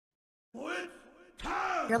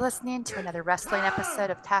You're listening to another wrestling episode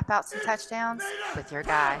of Tap Outs and Touchdowns with your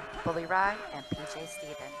guy, Bully Rye and PJ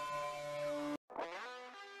Steven.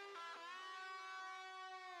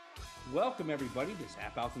 Welcome, everybody, to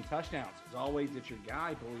Tap Outs and Touchdowns. As always, it's your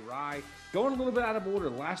guy, Bully Rye. Going a little bit out of order.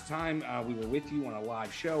 Last time we were with you on a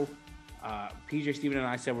live show, PJ Steven and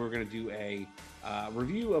I said we were going to do a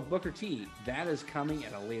review of Booker T. That is coming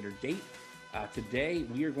at a later date. Today,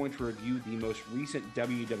 we are going to review the most recent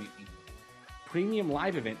WWE Premium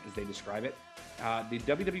Live event, as they describe it, the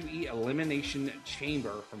WWE Elimination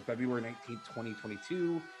Chamber from February 19th,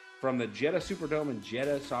 2022, from the Jeddah Superdome in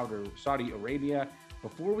Jeddah, Saudi Arabia.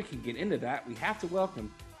 Before we can get into that, we have to welcome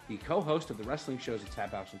the co-host of the wrestling shows at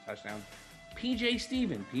Tap Outs and Touchdowns, PJ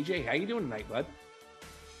Steven. PJ, how you doing tonight, bud?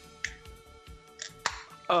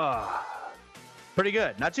 Pretty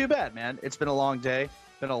good. Not too bad, man. It's been a long day.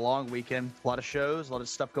 Been a long weekend. A lot of shows, a lot of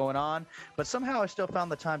stuff going on. But somehow I still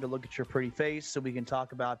found the time to look at your pretty face so we can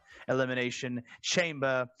talk about Elimination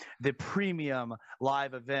Chamber, the premium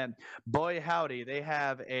live event. Boy, howdy, they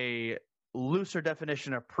have a looser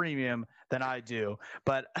definition of premium than I do.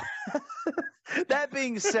 But that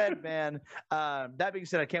being said, man, I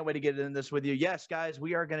can't wait to get into this with you. Yes, guys,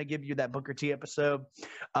 we are going to give you that Booker T episode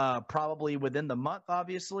probably within the month,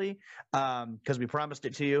 obviously, because we promised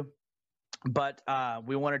it to you. But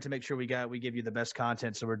we wanted to make sure we give you the best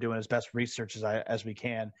content, so we're doing as best research as we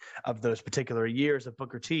can of those particular years of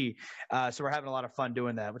Booker T. So we're having a lot of fun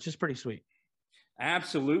doing that, which is pretty sweet.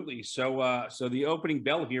 Absolutely. So the opening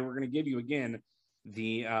bell here, we're going to give you again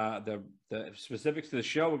the specifics to the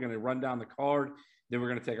show. We're going to run down the card, then we're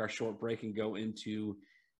going to take our short break and go into.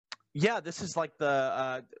 Yeah, this is like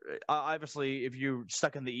the obviously, if you're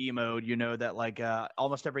stuck in the E mode, you know that like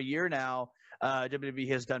almost every year now, WWE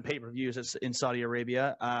has done pay-per-views in Saudi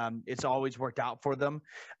Arabia. It's always worked out for them.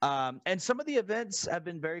 And some of the events have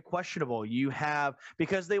been very questionable.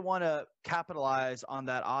 Because they want to capitalize on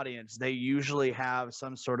that audience, they usually have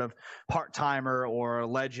some sort of part-timer or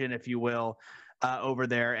legend, if you will, over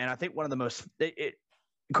there. And I think one of the most,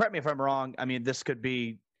 correct me if I'm wrong, I mean, this could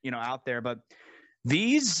be, out there, but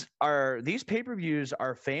these pay-per-views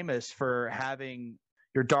are famous for having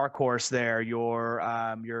your dark horse there, your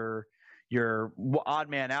odd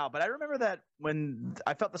man out. But I remember that when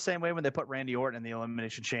I felt the same way when they put Randy Orton in the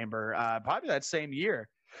Elimination Chamber, probably that same year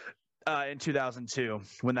in 2002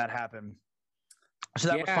 when that happened. So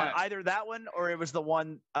that was fun. Either that one or it was the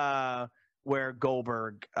one where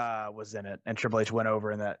Goldberg was in it and Triple H went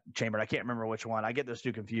over in that chamber. I can't remember which one. I get those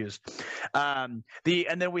two confused. And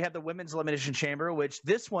then we have the Women's Elimination Chamber, which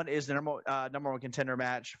this one is the number one contender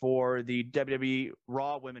match for the WWE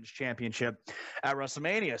Raw Women's Championship at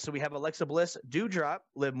WrestleMania. So we have Alexa Bliss, Doudrop,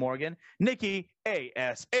 Liv Morgan, Nikki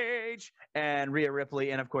ASH, and Rhea Ripley,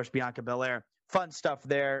 and of course Bianca Belair. Fun stuff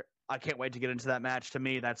there. I can't wait to get into that match. To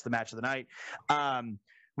me, that's the match of the night.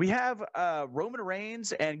 We have Roman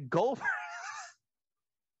Reigns and Goldberg.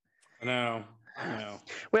 No.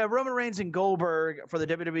 We have Roman Reigns and Goldberg for the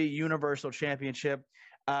WWE Universal Championship.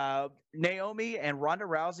 Naomi and Ronda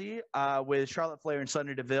Rousey with Charlotte Flair and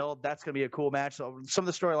Sonya Deville. That's going to be a cool match. So some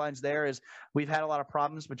of the storylines there is we've had a lot of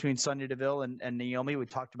problems between Sonya Deville and Naomi. We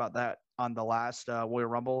talked about that on the last Royal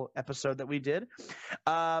Rumble episode that we did.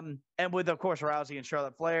 And with, of course, Rousey and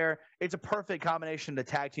Charlotte Flair, it's a perfect combination to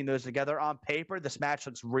tag team those together. On paper, this match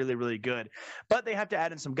looks really, really good. But they have to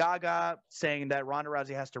add in some gaga, saying that Ronda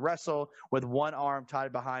Rousey has to wrestle with one arm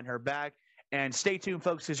tied behind her back. And stay tuned,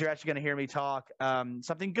 folks, because you're actually going to hear me talk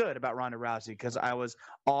something good about Ronda Rousey, because I was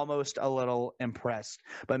almost a little impressed.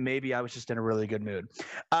 But maybe I was just in a really good mood.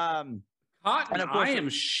 Cotton, and of course, I am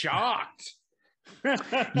shocked. No,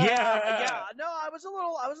 I was a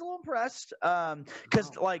little impressed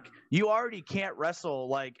because like you already can't wrestle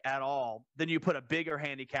like at all. Then you put a bigger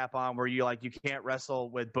handicap on where you can't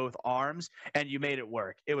wrestle with both arms, and you made it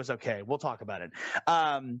work. It was okay. We'll talk about it.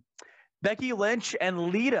 Becky Lynch and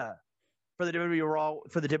Lita for the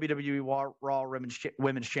WWE Raw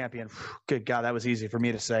Women's Champion. Good God, that was easy for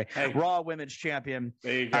me to say. Hey. Raw Women's Champion.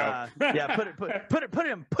 There you go. Put it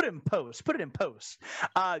in post. Put it in post.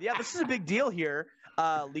 This is a big deal here.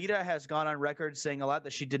 Lita has gone on record saying a lot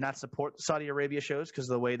that she did not support Saudi Arabia shows because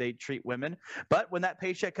of the way they treat women. But when that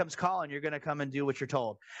paycheck comes calling, you're going to come and do what you're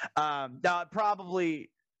told. Now,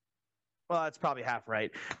 it's probably half right,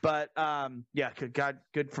 but God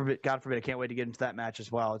forbid, I can't wait to get into that match as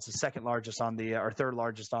well. It's the second largest or third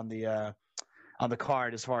largest on the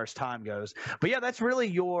card as far as time goes. But yeah, that's really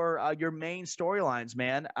your main storylines,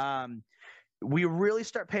 man. We really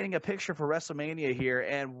start painting a picture for WrestleMania here,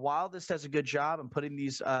 and while this does a good job in putting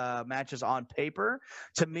these matches on paper,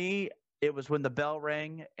 to me, it was when the bell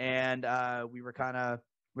rang and we were kind of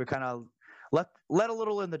we're kind of let a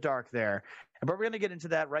little in the dark there. But we're going to get into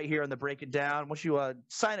that right here on the Break It Down. Once you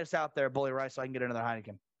sign us out there, Bully Rice, so I can get another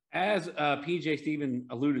Heineken. As PJ Steven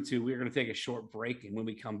alluded to, we're going to take a short break, and when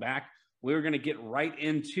we come back, we're going to get right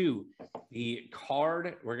into the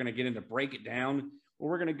card. We're going to get into Break It Down,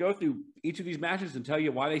 where we're going to go through each of these matches and tell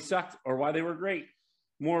you why they sucked or why they were great.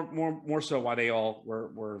 More so why they all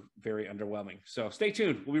were very underwhelming. So stay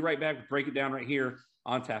tuned. We'll be right back with Break It Down right here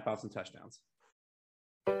on Tap Outs and Touchdowns.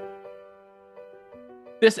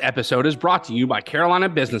 This episode is brought to you by Carolina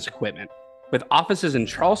Business Equipment. With offices in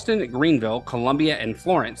Charleston, Greenville, Columbia, and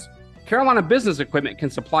Florence, Carolina Business Equipment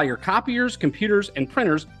can supply your copiers, computers, and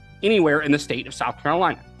printers anywhere in the state of South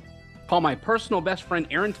Carolina. Call my personal best friend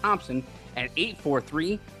Aaron Thompson at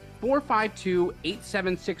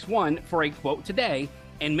 843-452-8761 for a quote today,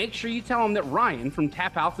 and make sure you tell him that Ryan from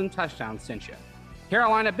Tap Outs and Touchdowns sent you.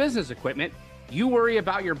 Carolina Business Equipment, you worry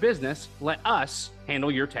about your business, let us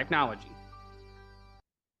handle your technology.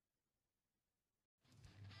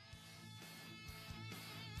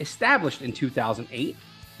 Established in 2008,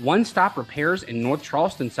 One Stop Repairs in North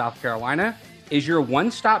Charleston, South Carolina, is your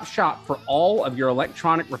one-stop shop for all of your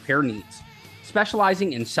electronic repair needs.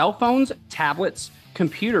 Specializing in cell phones, tablets,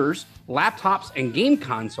 computers, laptops, and game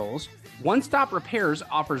consoles, One Stop Repairs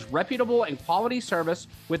offers reputable and quality service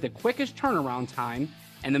with the quickest turnaround time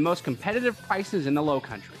and the most competitive prices in the Low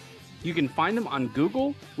Country. You can find them on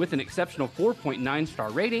Google with an exceptional 4.9 star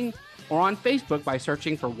rating, or on Facebook by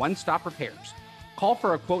searching for One Stop Repairs. Call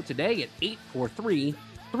for a quote today at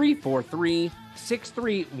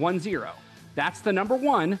 843-343-6310. That's the number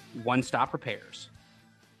one, One Stop Repairs.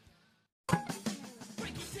 All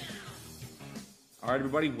right,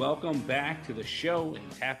 everybody, welcome back to the show in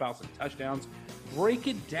Tap Outs and Touchdowns. Break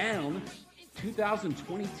It Down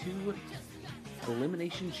 2022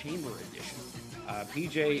 Elimination Chamber Edition.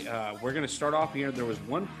 PJ, we're going to start off here. There was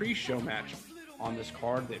one pre-show match on this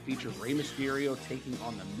card that featured Rey Mysterio taking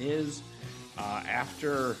on The Miz.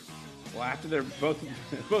 After their both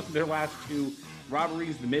of their last two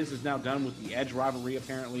rivalries, The Miz is now done with the Edge rivalry.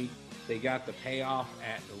 Apparently, they got the payoff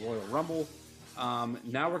at the Royal Rumble.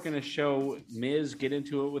 Now we're going to show Miz get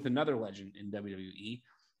into it with another legend in WWE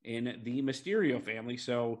in the Mysterio family.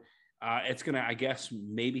 So it's going to, I guess,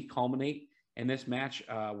 maybe culminate in this match.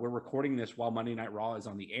 We're recording this while Monday Night Raw is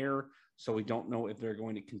on the air, so we don't know if they're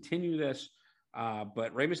going to continue this.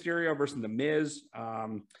 But Rey Mysterio versus The Miz.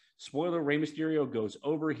 Spoiler, Rey Mysterio goes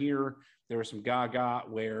over here. There was some gaga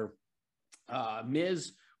where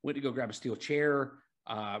Miz went to go grab a steel chair,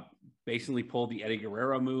 basically pulled the Eddie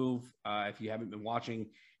Guerrero move. If you haven't been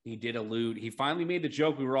watching, he did allude. He finally made the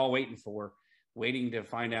joke we were all waiting to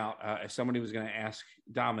find out if somebody was going to ask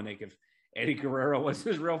Dominic if Eddie Guerrero was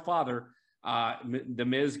his real father. The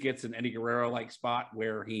Miz gets an Eddie Guerrero-like spot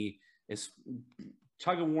where he is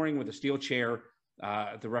tug-of-warring with a steel chair.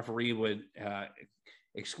 The referee would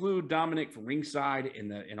exclude Dominic from ringside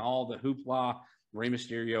in all the hoopla. Rey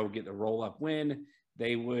Mysterio would get the roll-up win.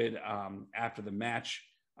 They would, after the match,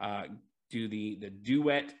 do the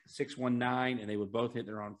duet 619, and they would both hit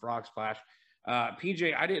their own frog splash.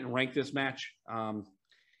 PJ, I didn't rank this match.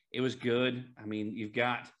 It was good. I mean, you've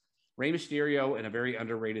got Rey Mysterio and a very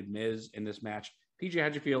underrated Miz in this match. PJ,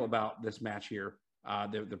 how'd you feel about this match here,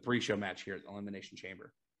 the pre-show match here at the Elimination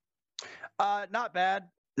Chamber? Not bad.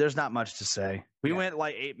 There's not much to say. We went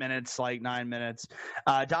like 8 minutes, like 9 minutes.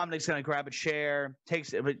 Dominic's going to grab a chair,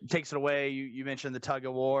 takes it away. You mentioned the tug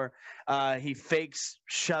of war. He fakes,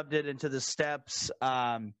 shoved it into the steps.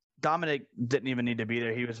 Dominic didn't even need to be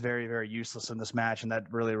there. He was very, very useless in this match, and that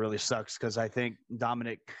really, really sucks because I think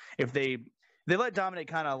Dominic, if they let Dominic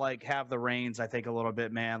kind of like have the reins, I think a little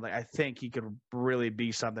bit, man. Like I think he could really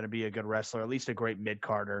be something to be a good wrestler, at least a great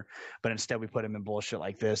mid-carder. But instead, we put him in bullshit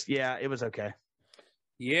like this. Yeah, it was okay.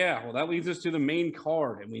 Yeah, well, that leads us to the main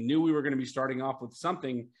card, and we knew we were going to be starting off with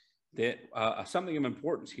something that something of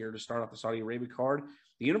importance here to start off the Saudi Arabia card.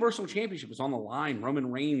 The Universal Championship is on the line.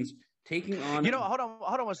 Roman Reigns taking on. Hold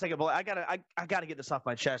on 1 second, boy. I gotta get this off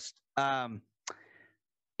my chest.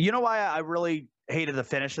 You know why I really hated the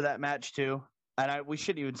finish of that match too, and we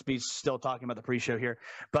shouldn't even be still talking about the pre-show here,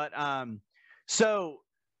 but so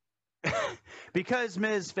because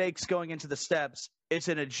Miz fakes going into the steps, it's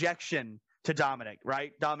an ejection to Dominic,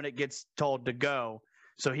 right? Dominic gets told to go,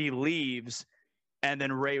 so he leaves, and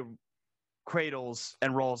then Ray cradles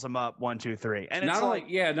and rolls him up 1, 2, 3. And not only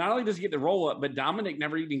does he get the roll up, but Dominic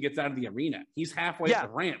never even gets out of the arena. He's halfway up the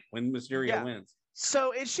ramp when Mysterio wins.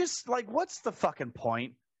 So it's just like, what's the fucking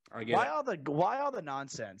point? Why all the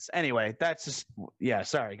nonsense? Anyway, that's just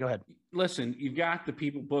sorry. Go ahead. Listen, you've got the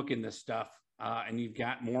people booking this stuff, and you've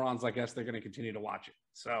got morons like us. They're going to continue to watch it.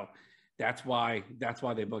 So That's why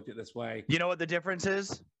they booked it this way. You know what the difference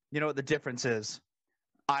is?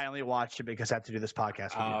 I only watched it because I have to do this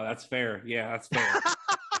podcast with you. That's fair. Yeah, that's fair.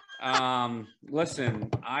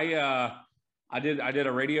 Listen, I did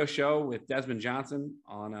a radio show with Desmond Johnson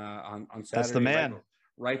on Saturday. That's the man.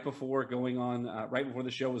 Right before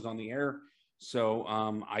the show was on the air. So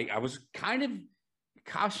I was kind of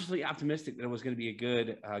cautiously optimistic that it was going to be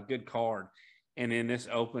a good card. And in this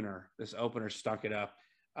opener stunk it up.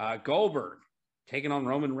 Goldberg taking on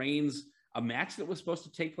Roman Reigns, a match that was supposed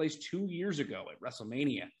to take place 2 years ago at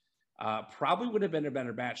WrestleMania. Probably would have been a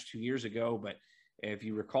better match 2 years ago, but if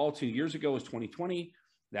you recall, 2 years ago was 2020.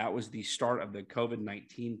 That was the start of the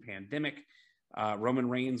COVID-19 pandemic. Roman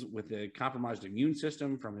Reigns, with the compromised immune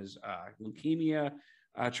system from his leukemia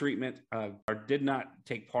treatment, did not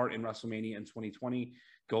take part in WrestleMania in 2020.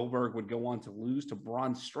 Goldberg would go on to lose to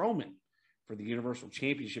Braun Strowman for the Universal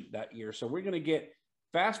Championship that year. So we're going to get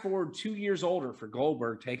fast forward 2 years older for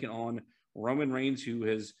Goldberg taking on Roman Reigns, who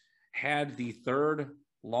has had the third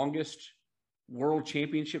longest world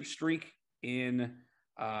championship streak in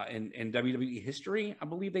WWE history. I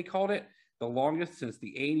believe they called it the longest since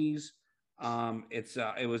the 80s.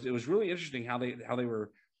 It was really interesting how they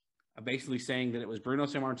were basically saying that it was Bruno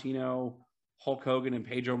Sammartino, Hulk Hogan, and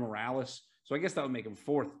Pedro Morales. So I guess that would make him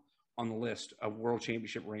fourth on the list of world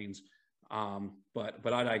championship reigns.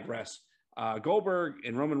 But I digress. Goldberg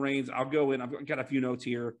and Roman Reigns, I'll go in. I've got a few notes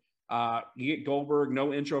here. You get Goldberg,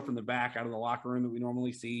 no intro from the back out of the locker room that we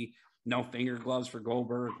normally see. No finger gloves for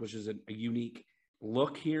Goldberg, which is a unique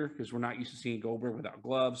look here because we're not used to seeing Goldberg without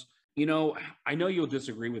gloves. You know, I know you'll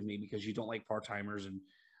disagree with me because you don't like part-timers, and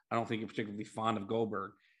I don't think you're particularly fond of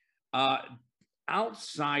Goldberg.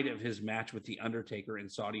 Outside of his match with The Undertaker in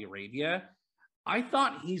Saudi Arabia, I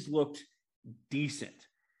thought he's looked decent,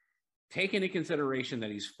 taking into consideration that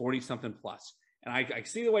he's 40-something plus. And I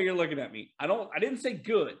see the way you're looking at me. I didn't say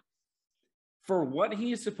good. For what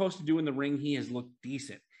he is supposed to do in the ring, he has looked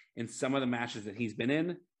decent in some of the matches that he's been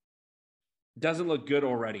in. Doesn't look good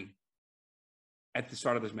already at the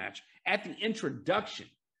start of this match. At the introduction,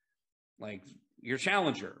 like your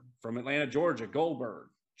challenger from Atlanta, Georgia, Goldberg,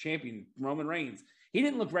 champion Roman Reigns, he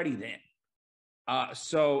didn't look ready then.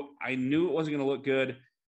 So I knew it wasn't going to look good.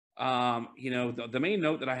 The main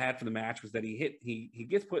note that I had for the match was that he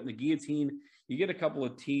gets put in the guillotine. You get a couple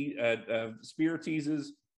of spear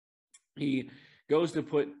teases. He goes to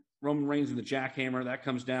put Roman Reigns in the jackhammer. That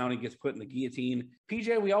comes down. He gets put in the guillotine.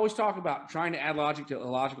 PJ, we always talk about trying to add logic to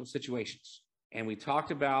illogical situations. And we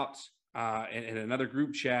talked about in another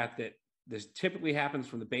group chat that this typically happens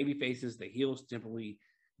from the baby faces. The heels typically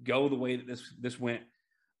go the way that this went.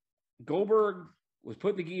 Goldberg was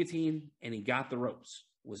put in the guillotine, and he got the ropes.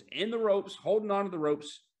 Was in the ropes, holding on to the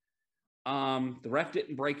ropes. The ref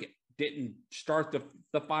didn't break it. Didn't start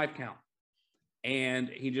the 5 count. And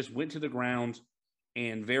he just went to the ground,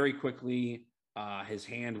 and very quickly his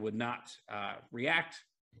hand would not react.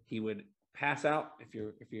 He would pass out. If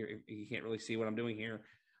you can't really see what I'm doing here,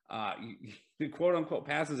 the quote unquote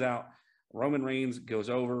passes out. Roman Reigns goes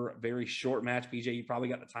over. Very short match. PJ, you probably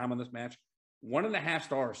got the time on this match. 1.5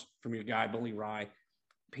 stars from your guy Bully Rai.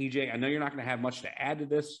 PJ, I know you're not going to have much to add to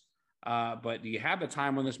this, but do you have the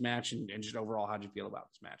time on this match, and just overall, how'd you feel about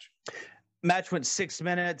this match? Match went 6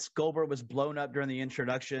 minutes. Goldberg was blown up during the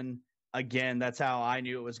introduction. Again, that's how I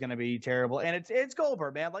knew it was going to be terrible. And it's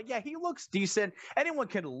Goldberg, man. Like, yeah, he looks decent. Anyone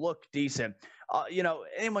can look decent.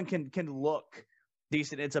 Anyone can look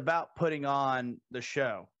decent. It's about putting on the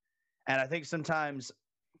show. And I think sometimes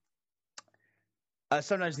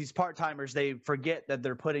these part-timers, they forget that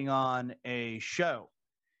they're putting on a show.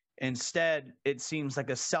 Instead, it sees like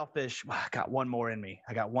a selfish, I got one more in me.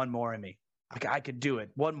 I could do it.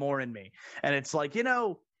 One more in me. And it's like,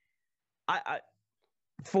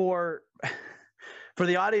 for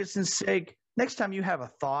the audience's sake, next time you have a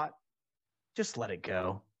thought, just let it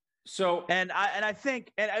go. So, I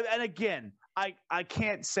think again, I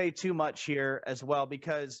can't say too much here as well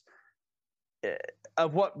because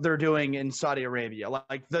of what they're doing in Saudi Arabia.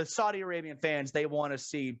 Like the Saudi Arabian fans, they want to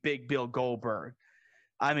see Big Bill Goldberg.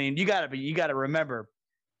 I mean, you got to remember,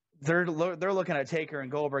 they're looking at Taker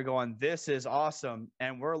and Goldberg going, this is awesome.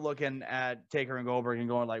 And we're looking at Taker and Goldberg and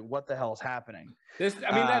going like, what the hell is happening?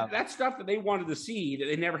 That's stuff that they wanted to see that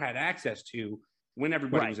they never had access to when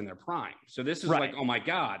everybody was in their prime. So this is like, oh my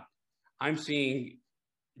God, I'm seeing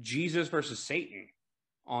Jesus versus Satan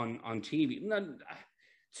on TV.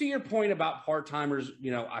 To your point about part-timers,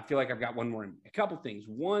 I feel like I've got one more. A couple things.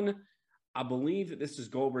 One, I believe that this is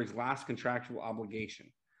Goldberg's last contractual obligation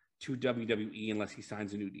to WWE unless he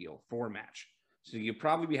signs a new deal for a match. So you'll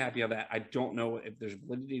probably be happy about that. I don't know if there's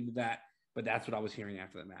validity to that, but that's what I was hearing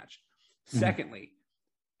after the match. Secondly,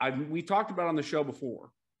 we talked about on the show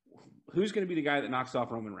before, who's going to be the guy that knocks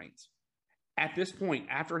off Roman Reigns? At this point,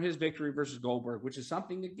 after his victory versus Goldberg, which is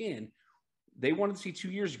something, again, they wanted to see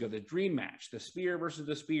 2 years ago, the dream match, the spear versus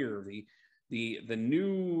the spear, the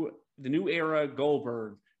new era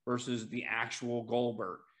Goldberg versus the actual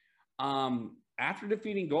Goldberg. After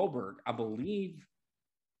defeating Goldberg, I believe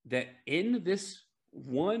that in this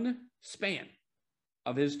one span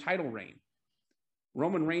of his title reign,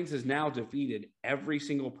 Roman Reigns has now defeated every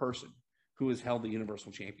single person who has held the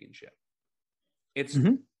Universal Championship. It's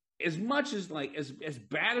as much as like as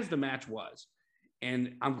bad as the match was,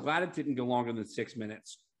 and I'm glad it didn't go longer than 6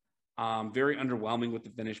 minutes. Very underwhelming with the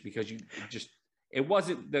finish because it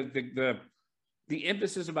wasn't the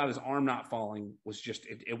emphasis about his arm not falling was just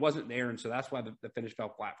it wasn't there, and so that's why the finish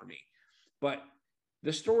fell flat for me. But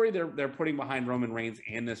the story they're putting behind Roman Reigns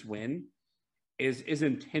and this win is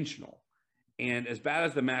intentional. And as bad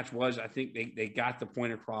as the match was, I think they got the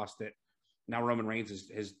point across that now Roman Reigns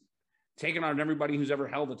has taken on everybody who's ever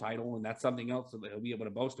held the title, and that's something else that he'll be able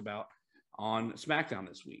to boast about on SmackDown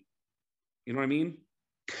this week. You know what I mean?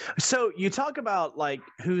 So you talk about like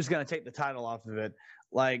who's going to take the title off of it.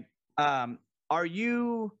 Like, are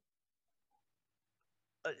you?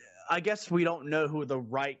 I guess we don't know who the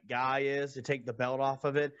right guy is to take the belt off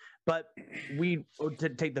of it, but to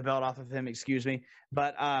take the belt off of him. Excuse me.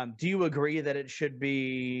 But do you agree that it should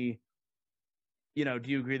be? Do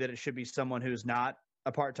you agree that it should be someone who's not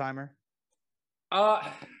a part-timer?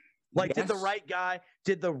 Yes. Did the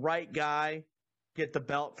right guy get the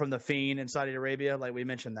belt from the Fiend in Saudi Arabia? Like we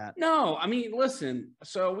mentioned that. No, I mean, listen.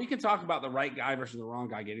 So we can talk about the right guy versus the wrong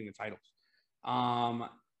guy getting the titles.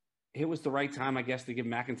 It was the right time, I guess, to give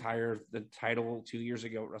McIntyre the title 2 years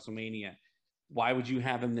ago at WrestleMania. Why would you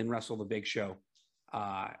have him then wrestle the Big Show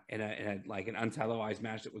in a like an untelevised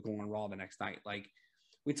match that would go on Raw the next night? Like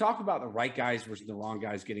we talk about the right guys versus the wrong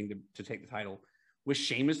guys getting to take the title. Was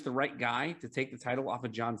Sheamus the right guy to take the title off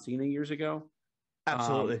of John Cena years ago?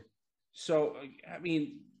 Absolutely. So, I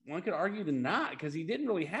mean, one could argue the not because he didn't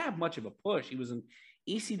really have much of a push. He was an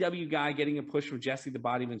ECW guy getting a push from Jesse the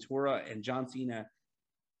Body Ventura, and John Cena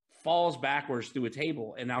falls backwards through a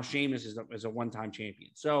table, and now Sheamus is a one-time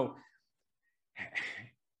champion. So,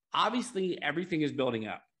 obviously, everything is building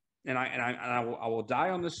up, and I will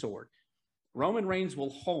die on this sword. Roman Reigns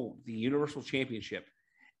will hold the Universal Championship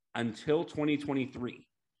until 2023,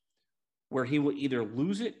 where he will either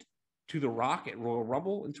lose it to The Rock at Royal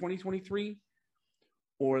Rumble in 2023,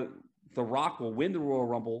 or The Rock will win the Royal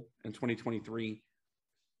Rumble in 2023,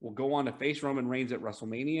 will go on to face Roman Reigns at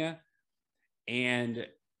WrestleMania, and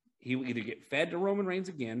he will either get fed to Roman Reigns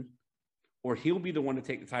again, or he'll be the one to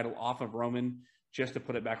take the title off of Roman just to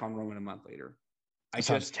put it back on Roman a month later.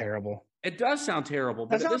 Sounds terrible. It does sound terrible.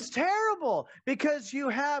 But that sounds terrible because you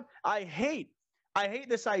have – I hate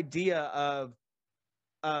this idea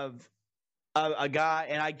of a guy,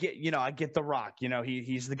 and I get The Rock,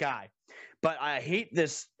 he's the guy, but I hate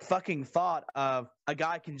this fucking thought of a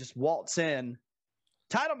guy can just waltz in,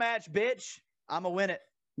 title match, bitch, I'm gonna win it.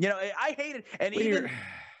 I hate it,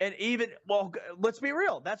 and even well, let's be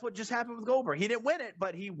real, that's what just happened with Goldberg. He didn't win it,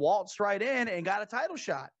 but he waltzed right in and got a title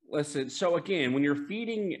shot. Listen, so again, when you're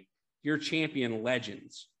feeding your champion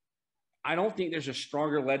legends, I don't think there's a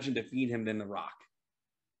stronger legend to feed him than The Rock.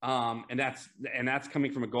 And that's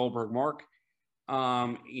coming from a Goldberg mark.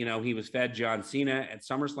 He was fed John Cena at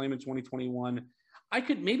SummerSlam in 2021. I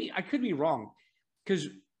could be wrong because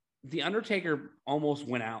The Undertaker almost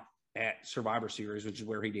went out at Survivor Series, which is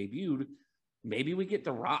where he debuted. Maybe we get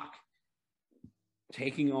The Rock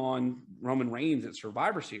taking on Roman Reigns at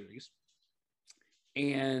Survivor Series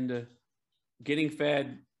and getting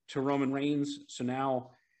fed to Roman Reigns. So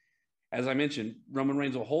now, as I mentioned, Roman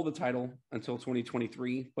Reigns will hold the title until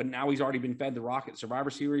 2023, but now he's already been fed The Rock at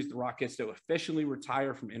Survivor Series. The Rock gets to officially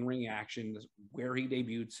retire from in-ring action where he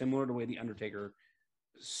debuted, similar to the way The Undertaker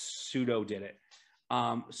pseudo did it.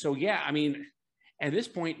 So, yeah, I mean, at this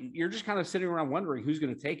point, you're just kind of sitting around wondering who's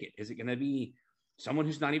going to take it. Is it going to be someone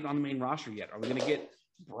who's not even on the main roster yet? Are we going to get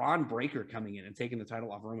Braun Breaker coming in and taking the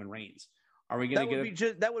title off Roman Reigns? Are we going to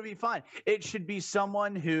get that would be fine. It should be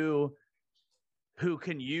someone who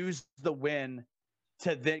can use the win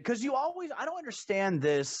to then, because I don't understand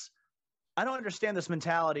this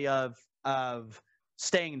mentality of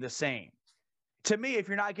staying the same. To me, if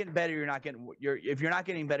you're not getting better, if you're not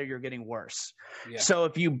getting better, you're getting worse. Yeah. So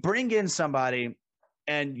if you bring in somebody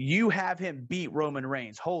and you have him beat Roman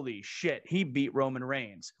Reigns, holy shit, he beat Roman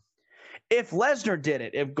Reigns. If Lesnar did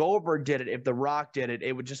it, if Goldberg did it, if The Rock did it,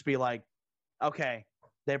 it would just be like, okay,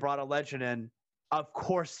 they brought a legend in. Of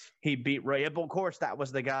course he beat Ray. Of course that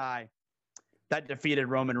was the guy. that defeated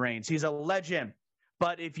Roman Reigns. He's a legend.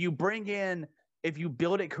 But if you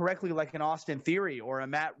build it correctly, like an Austin Theory or a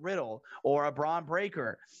Matt Riddle or a Braun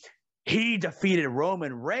Breaker, he defeated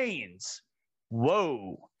Roman Reigns.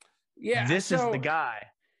 Whoa. Yeah. This is the guy.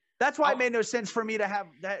 That's why it made no sense for me to have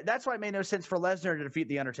that. That's why it made no sense for Lesnar to defeat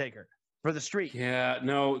The Undertaker for the streak. Yeah,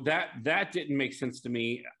 no, that didn't make sense to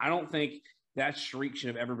me. I don't think that streak should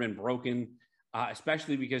have ever been broken,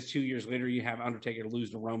 especially because 2 years later you have Undertaker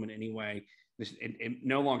lose to Roman anyway. It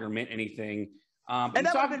no longer meant anything. And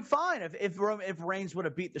that would have been fine if Reigns would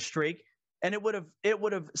have beat the streak, and it would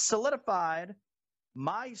have solidified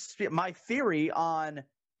my theory on,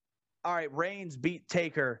 all right, Reigns beat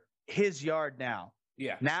Taker, his yard now.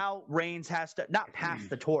 Yeah. Now Reigns has to not pass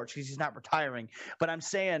the torch because he's not retiring, but I'm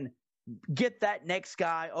saying get that next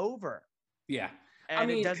guy over. Yeah. And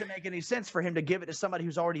it doesn't make any sense for him to give it to somebody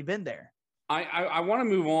who's already been there. I want to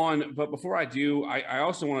move on, but before I do, I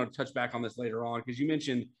also want to touch back on this later on because you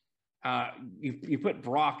mentioned you put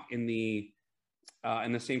Brock in the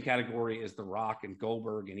same category as The Rock and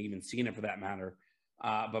Goldberg and even Cena for that matter.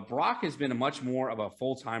 But Brock has been a much more of a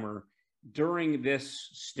full-timer during this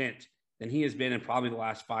stint than he has been in probably the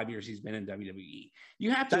last 5 years he's been in WWE.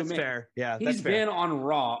 You have to admit, fair. Yeah, he's been on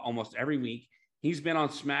Raw almost every week. He's been on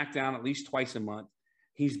SmackDown at least twice a month.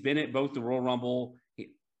 He's been at both the Royal Rumble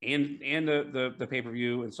and the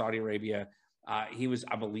pay-per-view in Saudi Arabia.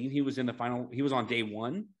 I believe he was in the final. He was on day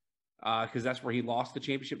one because that's where he lost the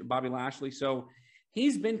championship to Bobby Lashley. So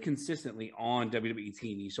he's been consistently on WWE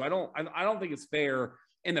TV. So I don't think it's fair.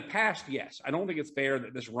 In the past, yes, I don't think it's fair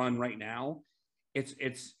that this run right now,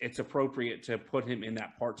 it's appropriate to put him in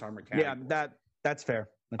that part-timer category. Yeah, that's fair.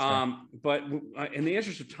 That's fair. But in the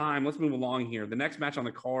interest of time, let's move along here. The next match on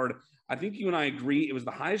the card, I think you and I agree, it was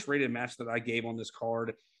the highest rated match that I gave on this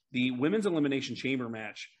card. The Women's Elimination Chamber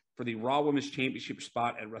match for the Raw Women's Championship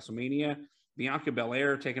spot at WrestleMania. Bianca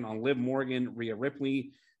Belair taking on Liv Morgan, Rhea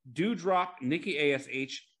Ripley, Doudrop, Nikki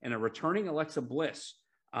ASH, and a returning Alexa Bliss.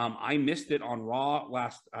 I missed it on Raw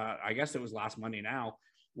I guess it was last Monday now,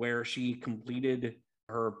 where she completed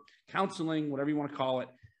her counseling, whatever you want to call it.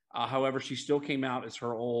 However, she still came out as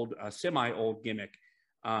her old, semi-old gimmick,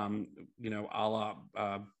 a la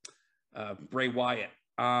Bray Wyatt.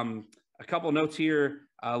 A couple of notes here.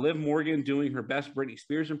 Liv Morgan doing her best Britney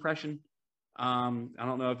Spears impression. I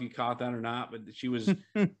don't know if you caught that or not, but she was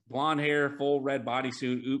blonde hair, full red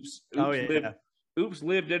bodysuit. Oops. Oh, yeah.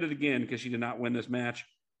 Liv did it again because she did not win this match.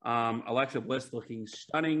 Alexa Bliss looking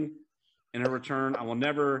stunning in her return. I will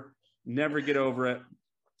never get over it.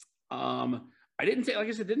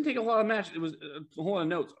 Didn't take a lot of match. It was a whole lot of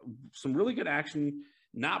notes. Some really good action,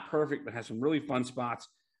 not perfect, but has some really fun spots.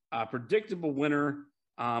 Predictable winner,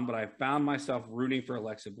 but I found myself rooting for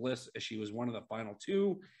Alexa Bliss as she was one of the final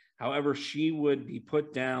two. However, she would be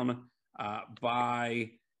put down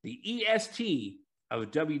by the EST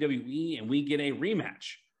of WWE, and we get a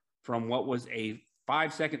rematch from what was a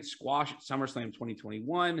 5-second squash at SummerSlam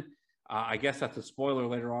 2021. I guess that's a spoiler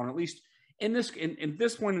later on. At least in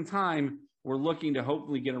this point in time, we're looking to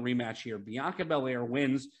hopefully get a rematch here. Bianca Belair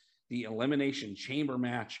wins the Elimination Chamber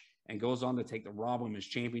match and goes on to take the Raw Women's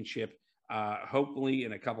Championship. Hopefully,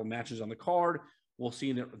 in a couple matches on the card, we'll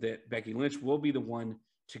see that Becky Lynch will be the one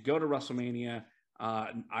to go to WrestleMania.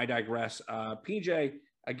 I digress. PJ,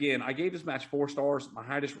 again, I gave this match 4 stars, my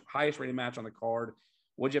highest rated match on the card.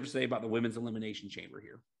 What'd you have to say about the Women's Elimination Chamber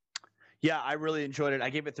here? Yeah, I really enjoyed it. I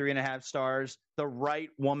gave it 3.5 stars. The right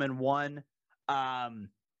woman won. And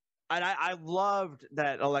I loved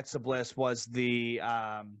that Alexa Bliss was the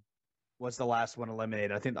last one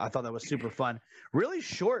eliminated. I thought that was super fun. Really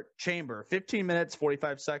short chamber, 15 minutes,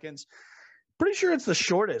 45 seconds. Pretty sure it's the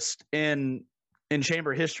shortest in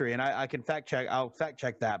chamber history, and I can fact check. I'll fact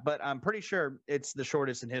check that, but I'm pretty sure it's the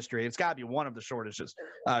shortest in history. It's got to be one of the shortest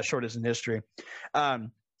in history.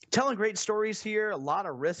 Telling great stories here, a lot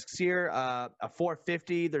of risks here. A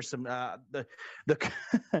 450. There's some the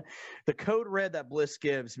the code red that Bliss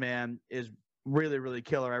gives, man, is really, really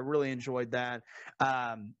killer. I really enjoyed that.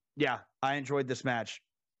 Yeah, I enjoyed this match,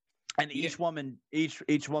 and each woman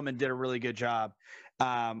did a really good job.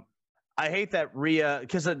 I hate that Rhea,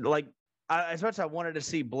 because as much as I wanted to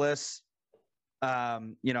see Bliss, I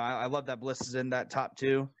love that Bliss is in that top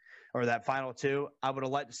 2 or that final 2. I would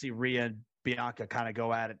have liked to see Rhea and Bianca kind of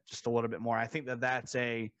go at it just a little bit more. I think that's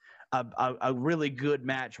a really good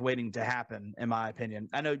match waiting to happen, in my opinion.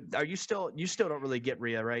 I know. You still don't really get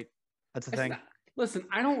Rhea, right? That's the thing. Listen,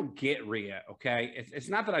 I don't get Rhea. Okay, it's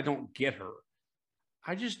not that I don't get her.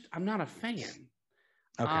 I'm not a fan.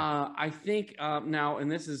 Okay. I think now,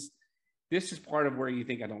 and this is part of where you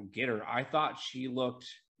think I don't get her. I thought she looked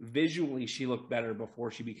better before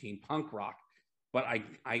she became punk rock but I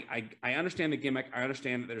understand the gimmick. I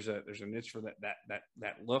understand that there's a niche for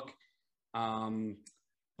that look.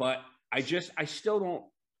 But I still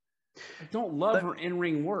don't love her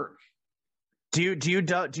in-ring work. Do you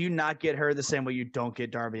not get her the same way you don't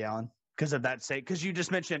get Darby Allin because of that sake? Because you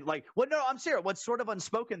just mentioned no, I'm serious. What's sort of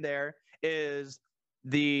unspoken there is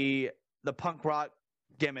the punk rock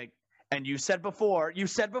gimmick, and you said before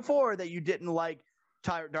that you didn't like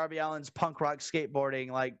Darby Allin's punk rock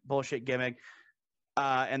skateboarding bullshit gimmick,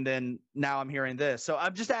 and then now I'm hearing this. So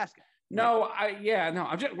I'm just asking.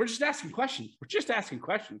 We're just asking questions. I'm just asking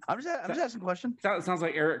questions. It sounds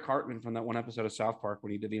like Eric Cartman from that one episode of South Park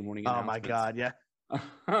when he did the morning announcements. Oh my God, yeah.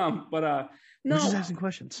 No, we're just asking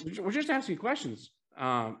questions. We're just asking questions.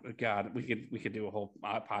 God, we could do a whole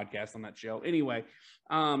podcast on that show. Anyway,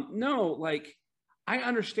 I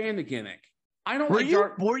understand the gimmick. I don't.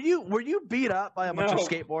 Were you beat up by a bunch of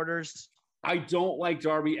skateboarders? I don't like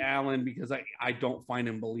Darby Allin because I don't find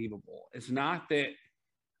him believable. It's not that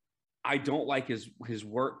I don't like his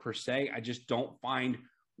work per se. I just don't find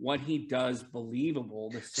what he does believable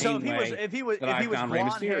the same way. If he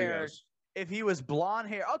was blonde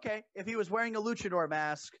hair, okay. If he was wearing a luchador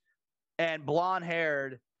mask and blonde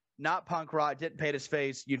haired, not punk rock, didn't paint his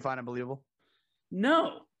face, you'd find him believable?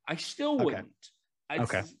 No, I still wouldn't.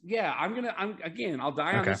 Okay. Yeah, I'll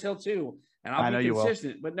die on this hill too, and I'll be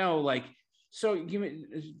consistent. But no, so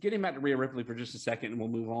getting back to Rhea Ripley for just a second, and we'll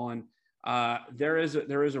move on. There is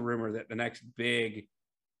a rumor that the next big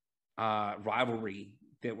rivalry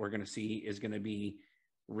that we're going to see is going to be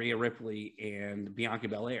Rhea Ripley and Bianca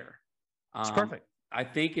Belair. It's perfect. I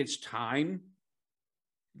think it's time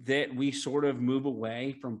that we sort of move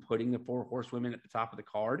away from putting the 4 horsewomen at the top of the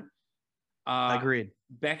card. Agreed.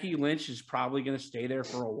 Becky Lynch is probably going to stay there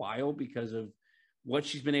for a while because of what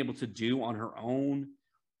she's been able to do on her own,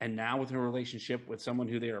 and now with her relationship with someone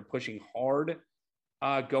who they are pushing hard.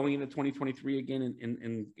 Going into 2023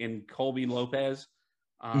 again in Colby Lopez.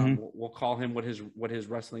 We'll call him what his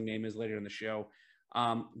wrestling name is later in the show.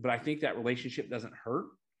 But I think that relationship doesn't hurt.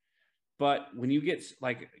 But when you get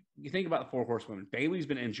you think about the 4 horsewomen, Bayley's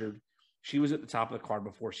been injured. She was at the top of the card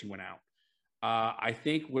before she went out. I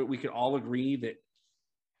think we could all agree that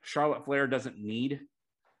Charlotte Flair doesn't need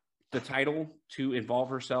the title to involve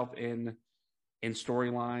herself in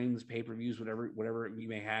storylines, pay-per-views, whatever we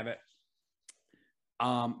may have it.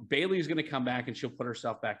 Bayley is going to come back and she'll put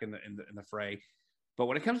herself back in the fray. But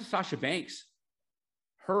when it comes to Sasha Banks,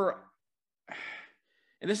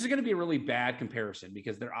 and this is going to be a really bad comparison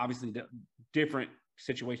because they're obviously different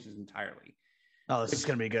situations entirely. Oh, this is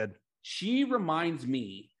going to be good. She reminds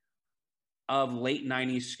me of late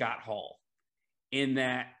 90s Scott Hall in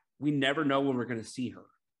that we never know when we're going to see her.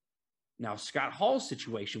 Now, Scott Hall's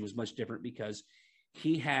situation was much different because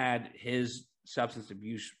he had his substance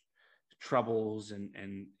abuse troubles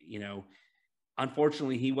and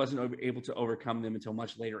unfortunately he wasn't able to overcome them until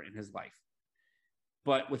much later in his life.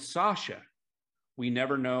 But with Sasha, we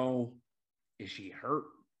never know, is she hurt?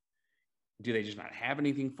 Do they just not have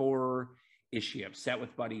anything for her? Is she upset with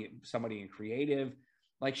somebody in creative?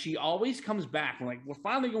 She always comes back and we're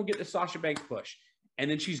finally going to get the Sasha Banks push,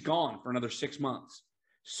 and then she's gone for another 6 months.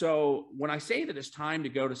 So when I say that it's time to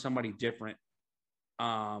go to somebody different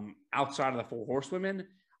outside of the 4 horsewomen,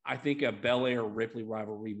 I think a Belair Ripley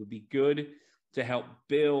rivalry would be good to help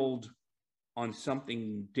build on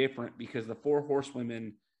something different because the 4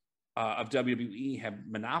 horsewomen of WWE have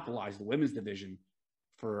monopolized the women's division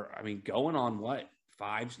for, going on what,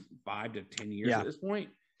 5 to 10 years at this point.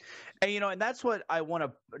 And that's what I want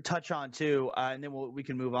to touch on too. And then we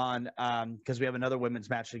can move on because we have another women's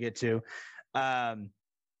match to get to.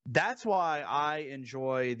 That's why I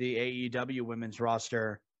enjoy the AEW women's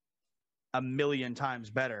roster a million times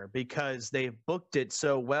better because they've booked it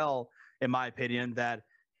so well, in my opinion, that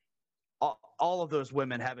all of those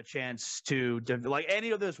women have a chance to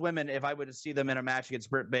any of those women. If I were to see them in a match against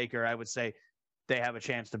Britt Baker, I would say they have a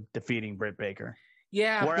chance of defeating Britt Baker.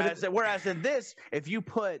 Yeah. Whereas in this, if you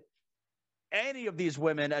put any of these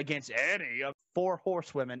women against any of 4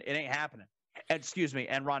 horsewomen, it ain't happening.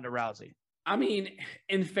 And Ronda Rousey.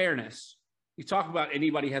 In fairness, you talk about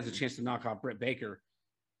anybody has a chance to knock off Britt Baker.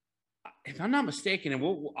 If I'm not mistaken, and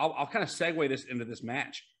I'll kind of segue this into this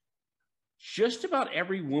match, just about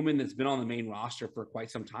every woman that's been on the main roster for quite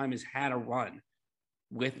some time has had a run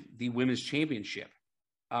with the women's championship.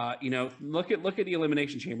 Look at the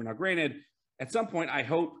Elimination Chamber. Now, granted, at some point, I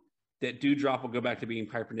hope that Doudrop will go back to being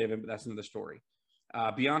Piper Niven, but that's another story.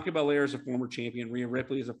 Bianca Belair is a former champion. Rhea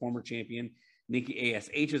Ripley is a former champion. Nikki ASH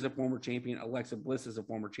is a former champion. Alexa Bliss is a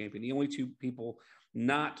former champion. The only 2 people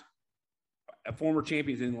not former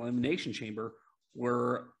champions in the Elimination Chamber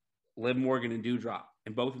were Liv Morgan and Doudrop,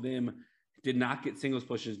 and both of them did not get singles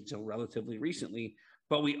pushes until relatively recently.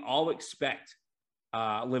 But we all expect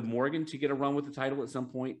Liv Morgan to get a run with the title at some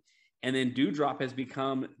point, and then Doudrop has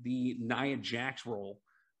become the Nia Jax role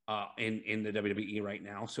in the WWE right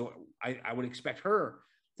now. So I would expect her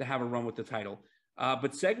to have a run with the title.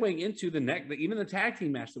 But segueing into even the tag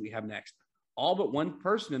team match that we have next, all but one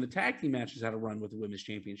person in the tag team match has had a run with the Women's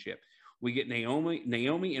Championship. We get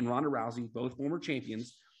Naomi and Ronda Rousey, both former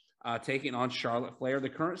champions, taking on Charlotte Flair, the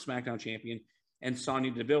current SmackDown champion, and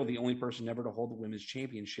Sonya Deville, the only person ever to hold the Women's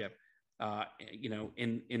Championship,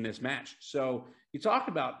 in this match. So you talk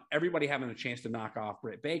about everybody having a chance to knock off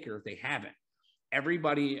Britt Baker. They haven't. Every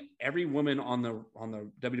woman on the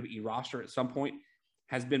WWE roster at some point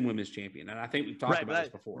has been women's champion. And I think we've talked about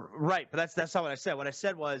this before. Right. But that's not what I said. What I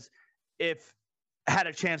said was if had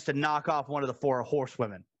a chance to knock off one of the 4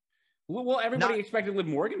 horsewomen. Well, everybody expected Liv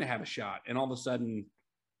Morgan to have a shot, and all of a sudden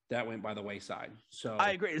that went by the wayside. So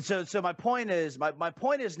I agree. So my point is my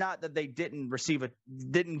point is not that they didn't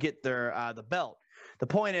get their the belt. The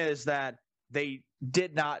point is that they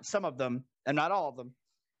did not, some of them, and not all of them,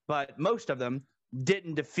 but most of them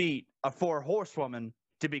didn't defeat a 4 horsewoman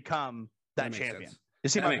to become that champion. Sense. You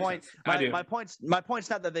see my point? My point's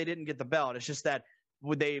not that they didn't get the belt. It's just that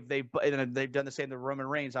they've done the same to Roman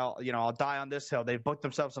Reigns. I'll die on this hill. They've booked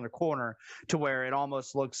themselves in a corner to where it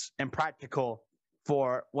almost looks impractical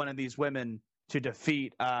for one of these women to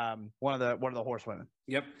defeat one of the horsewomen.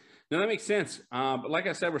 Yep. No, that makes sense. But like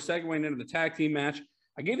I said, we're segueing into the tag team match.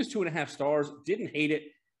 I gave this 2.5 stars. Didn't hate it.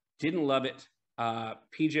 Didn't love it.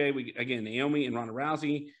 PJ, again, Naomi and Ronda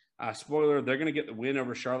Rousey. Spoiler, they're going to get the win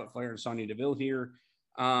over Charlotte Flair and Sonya Deville here.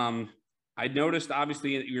 I noticed,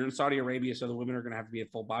 obviously, you're in Saudi Arabia, so the women are going to have to be in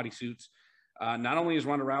full bodysuits. Not only is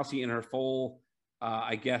Ronda Rousey in her full,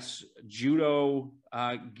 judo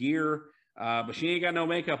gear, but she ain't got no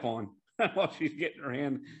makeup on while she's getting her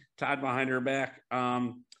hand tied behind her back.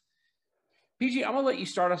 PG, I'm going to let you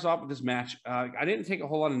start us off with this match. I didn't take a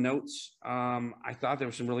whole lot of notes. I thought there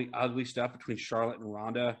was some really ugly stuff between Charlotte and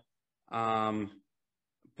Ronda.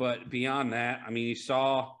 But beyond that, I mean, you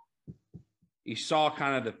saw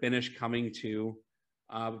kind of the finish coming to.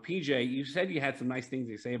 But PJ, you said you had some nice things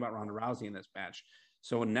to say about Ronda Rousey in this match.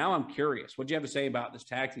 So now I'm curious. What do you have to say about this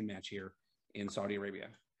tag team match here in Saudi Arabia?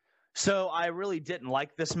 So I really didn't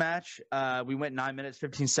like this match. We went 9 minutes,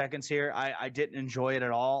 15 seconds here. I didn't enjoy it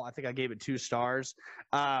at all. I think I gave it 2 stars.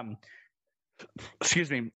 Excuse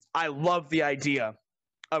me. I love the idea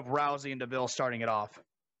of Rousey and Deville starting it off.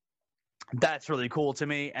 That's really cool to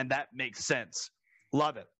me, and that makes sense.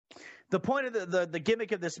 Love it. The point of the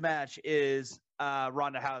gimmick of this match is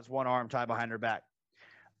Ronda has one arm tied behind her back.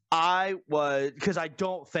 Because I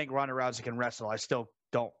don't think Ronda Rousey can wrestle. I still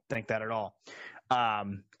don't think that at all.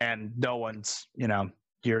 And no one's, you're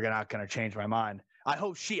not going to change my mind. I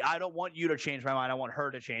don't want you to change my mind. I want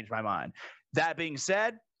her to change my mind. That being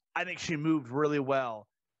said, I think she moved really well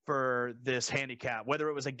for this handicap, whether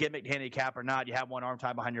it was a gimmick handicap or not. You have one arm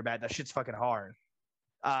tied behind your back. That shit's fucking hard.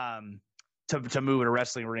 To move in a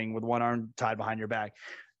wrestling ring with one arm tied behind your back.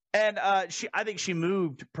 And I think she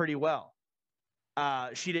moved pretty well.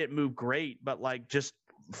 She didn't move great, but just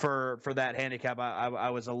for that handicap, I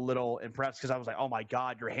was a little impressed because I was like, oh my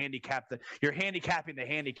God, you're handicapping the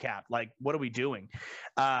handicap. Like, what are we doing?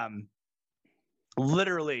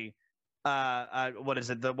 Literally, what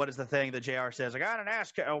is it? What is the thing that JR says? I got an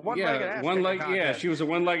ass one-legged ass kicking contest. Yeah, she was a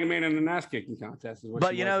one-legged man in an ass kicking contest.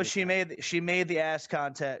 But she made the ass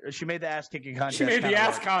contest. She made the ass kicking contest. She made the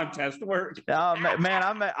ass contest work. Oh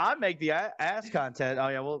man, I make the ass contest. Oh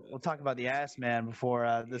yeah, we'll talk about the ass man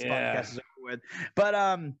before this podcast is over with.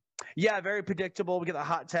 But yeah, very predictable. We get the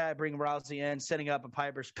hot tag, bring Rousey in, setting up a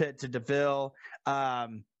Piper's Pit to Deville.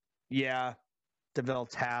 Yeah, Deville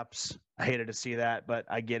taps. I hated to see that, but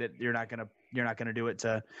I get it. You're not gonna do it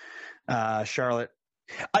to Charlotte.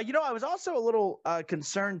 I was also a little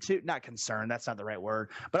concerned too. Not concerned. That's not the right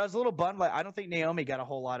word. But I was a little bummed. I don't think Naomi got a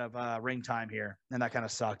whole lot of ring time here, and that kind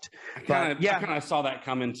of sucked. I kind of saw that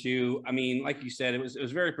coming too. I mean, like you said, it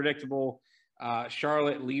was very predictable.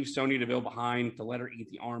 Charlotte leaves Sonya Deville behind to let her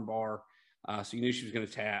eat the armbar. So you knew she was going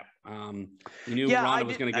to tap. You knew Ronda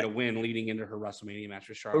was going to get a win leading into her WrestleMania match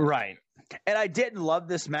with Charlotte. Right. And I didn't love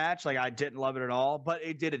this match. I didn't love it at all, but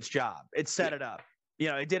it did its job. It set it up.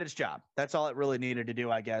 It did its job. That's all it really needed to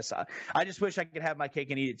do, I guess. I just wish I could have my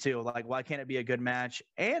cake and eat it too. Why can't it be a good match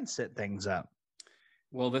and set things up?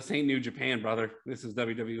 Well, this ain't New Japan, brother. This is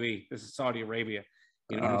WWE. This is Saudi Arabia.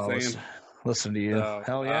 You know what I'm saying? Listen to you.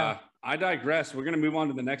 Hell yeah. I digress. We're going to move on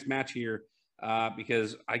to the next match here.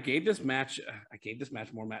 Because I gave this match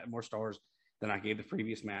more stars than I gave the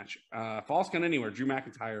previous match. Falls Count Anywhere, Drew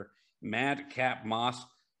McIntyre Madcap Moss.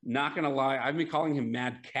 Not going to lie, I've been calling him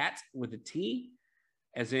Mad Cat with a T,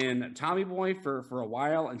 as in Tommy Boy for a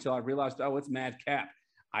while until I realized, oh, it's Madcap.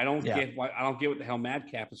 I don't get what the hell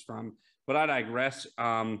Madcap is from, but I digress.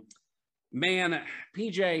 Man,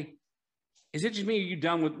 PJ, is it just me? Are you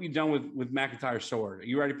done with McIntyre's sword? Are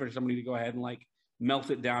you ready for somebody to go ahead and like melt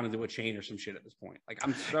it down into a chain or some shit at this point? Like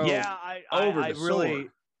I'm so over the sword.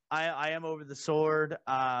 I am over the sword.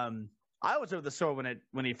 I was over the sword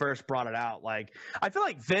when he first brought it out. Like I feel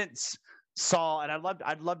like Vince saw, and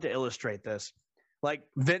I'd love to illustrate this. Like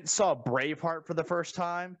Vince saw Braveheart for the first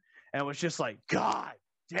time and was just like, God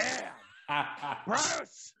damn,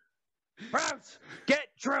 Bruce, get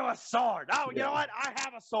Drew a sword. Oh, you know what? I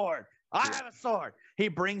have a sword. I have a sword. He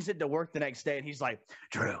brings it to work the next day and he's like,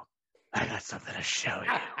 Drew, I got something to show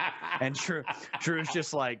you. And Drew's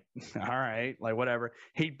just like, all right, like whatever.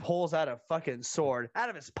 He pulls out a fucking sword out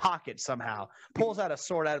of his pocket somehow, pulls out a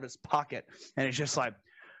sword out of his pocket. And he's just like,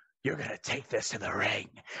 you're going to take this to the ring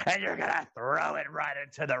and you're going to throw it right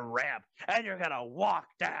into the ramp and you're going to walk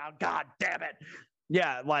down. God damn it.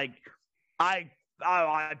 Yeah. Like I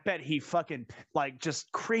bet he fucking like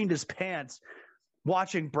just creamed his pants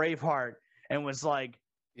watching Braveheart and was like,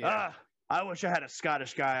 I wish I had a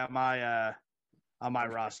Scottish guy on my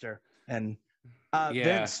roster. And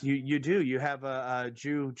Vince, you do. You have a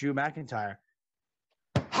Drew McIntyre.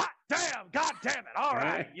 Hot damn! God damn it! All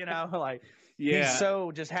right, you know, like he's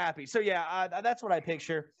so just happy. So that's what I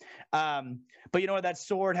picture. But you know what? That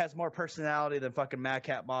sword has more personality than fucking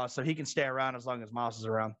Madcap Moss, so he can stay around as long as Moss is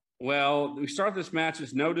around. Well, we start this match.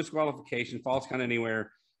 There's no disqualification, falls count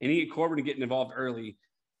anywhere, and he get Corbin getting involved early.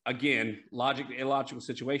 Again, illogical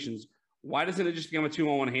situations. Why doesn't it just become a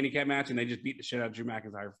 2-on-1 handicap match and they just beat the shit out of Drew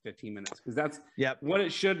McIntyre for 15 minutes? Because that's what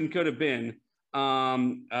it should and could have been. But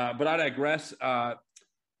I digress. I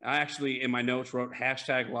actually, in my notes, wrote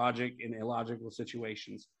 #logic in illogical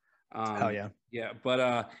situations. Yeah.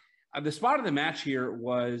 But the spot of the match here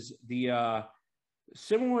was the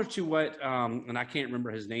similar to what, and I can't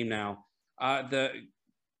remember his name now. The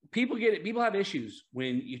people get it. People have issues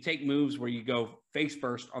when you take moves where you go face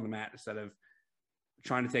first on the mat instead of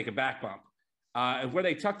trying to take a back bump, where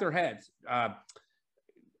they tuck their heads.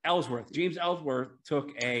 James Ellsworth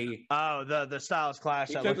took the Styles Clash.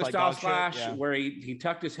 He took the Styles Clash where he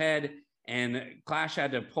tucked his head and Clash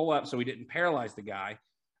had to pull up so he didn't paralyze the guy.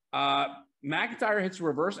 McIntyre hits a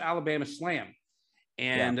reverse Alabama slam,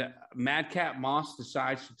 and Madcap Moss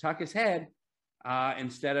decides to tuck his head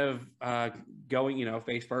instead of going,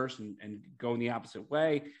 face first and going the opposite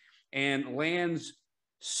way, and lands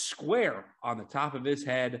square on the top of his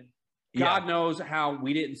head. God knows how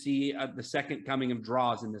we didn't see the second coming of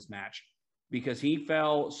draws in this match, because he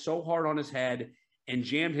fell so hard on his head and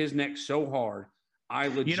jammed his neck so hard. I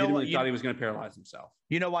legitimately thought he was going to paralyze himself.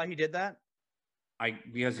 You know why he did that?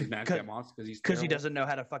 Because he's Madcap Moss. Because he doesn't know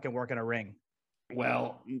how to fucking work in a ring.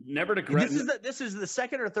 Well, never to. This is the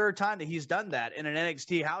second or third time that he's done that in an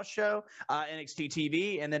NXT house show, NXT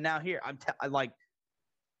TV, and then now here.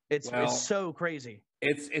 It's so crazy.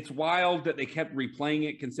 It's wild that they kept replaying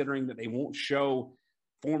it, considering that they won't show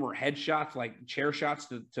former headshots, like chair shots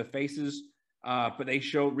to faces, but they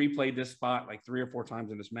replayed this spot like 3 or 4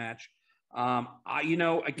 times in this match.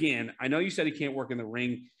 Again, I know you said he can't work in the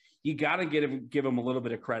ring. You got to give him a little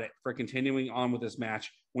bit of credit for continuing on with this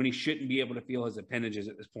match when he shouldn't be able to feel his appendages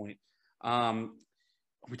at this point.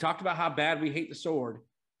 We talked about how bad we hate the sword.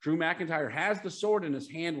 Drew McIntyre has the sword in his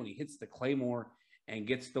hand when he hits the Claymore and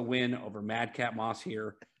gets the win over Madcap Moss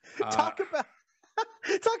here. Talk about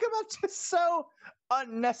just so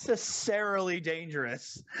unnecessarily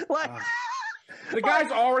dangerous. The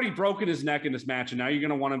guy's already broken his neck in this match, and now you're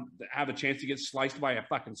going to want to have a chance to get sliced by a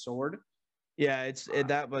fucking sword. Yeah,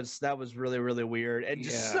 that was really, really weird and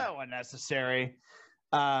just so unnecessary.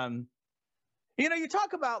 You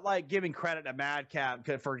talk about like giving credit to Madcap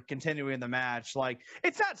for continuing the match. Like,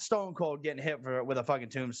 it's not Stone Cold getting hit with a fucking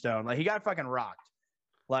tombstone. Like, he got fucking rocked.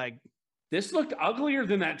 Like, this looked uglier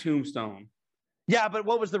than that tombstone. Yeah, but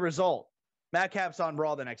what was the result? Madcap's on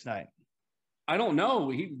Raw the next night. I don't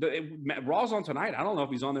know. Raw's on tonight. I don't know if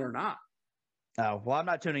he's on there or not. Oh, well, I'm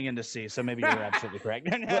not tuning in to see, so maybe you're absolutely correct.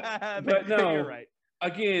 but no, you're right.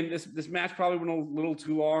 Again, this match probably went a little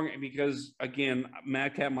too long because, again,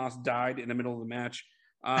 Madcap Moss died in the middle of the match.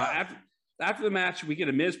 After the match, we get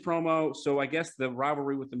a Miz promo, so I guess the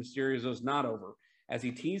rivalry with the Mysterios is not over, as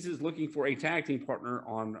he teases looking for a tag team partner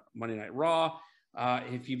on Monday Night Raw.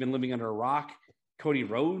 If you've been living under a rock, Cody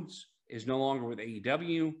Rhodes is no longer with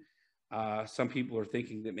AEW. Some people are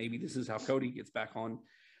thinking that maybe this is how Cody gets back on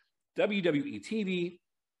WWE TV.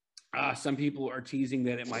 Some people are teasing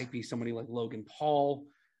that it might be somebody like Logan Paul.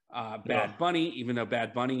 Bad Bunny, even though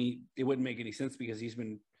Bad Bunny, it wouldn't make any sense because he's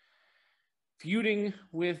been feuding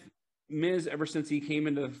with Miz ever since he came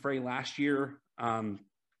into the fray last year.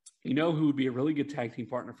 You know who would be a really good tag team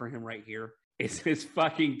partner for him right here? It's his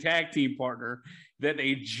fucking tag team partner that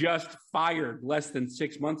they just fired less than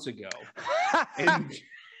 6 months ago. and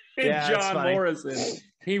John Morrison.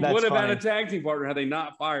 He would have had a tag team partner had they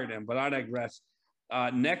not fired him, but I digress.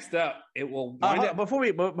 Next up, it will wind up. Before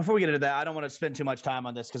we get into that, I don't want to spend too much time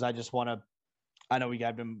on this because I just want to. I know we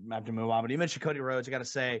have to move on, but you mentioned Cody Rhodes. I got to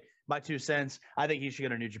say, my 2 cents. I think he should go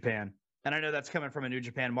to New Japan. And I know that's coming from a New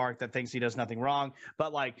Japan mark that thinks he does nothing wrong.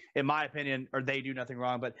 But, like, in my opinion, or they do nothing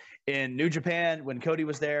wrong. But in New Japan, when Cody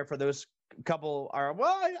was there for those couple,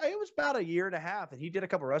 it was about a year and a half, and he did a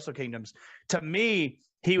couple Wrestle Kingdoms. To me,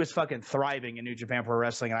 he was fucking thriving in New Japan Pro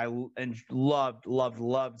Wrestling, and I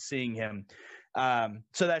loved seeing him.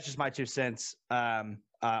 So that's just my 2 cents on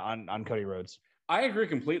Cody Rhodes. I agree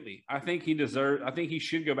completely. I think he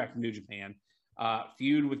should go back to New Japan,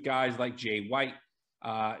 feud with guys like Jay White.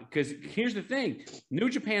 Because here's the thing, New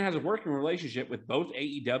Japan has a working relationship with both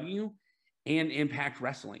AEW and Impact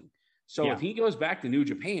Wrestling. So if he goes back to New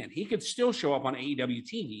Japan, he could still show up on AEW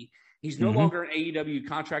TV. He's no longer an AEW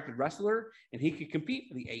contracted wrestler, and he could compete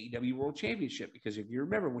for the AEW World Championship. Because if you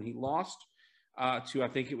remember when he lost to, I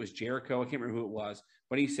think it was Jericho, I can't remember who it was,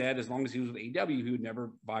 but he said as long as he was with AEW, he would never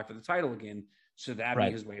vie for the title again. So that'd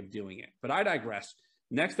be his way of doing it. But I digress.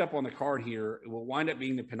 Next up on the card here, it will wind up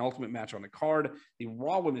being the penultimate match on the card, the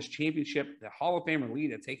Raw Women's Championship, the Hall of Famer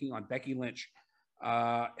Lita taking on Becky Lynch.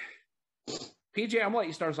 PJ, I'm going to let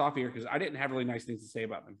you start us off here because I didn't have really nice things to say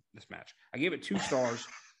about this match. I gave it 2 stars.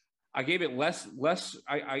 I gave it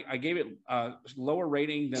I gave it lower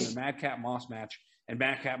rating than the Madcap Moss match, and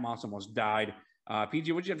Madcap Moss almost died.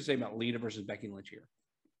 PJ, what did you have to say about Lita versus Becky Lynch here?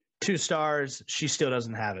 2 stars. She still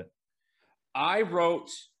doesn't have it. I wrote...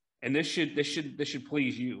 And this should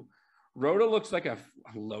please you. Lita looks like a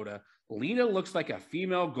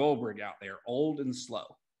female Goldberg out there, old and slow.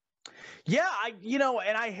 Yeah,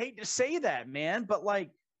 and I hate to say that, man, but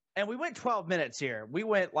like, and we went 12 minutes here. We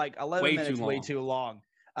went like 11 minutes, way too long.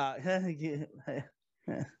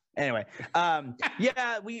 Anyway,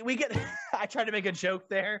 we get. I tried to make a joke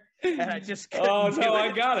there, and I just. Oh no,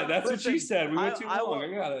 I got it. That's what she said. We went too long.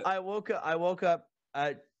 I got it. I woke up.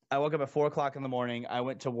 I woke up at 4:00 in the morning. I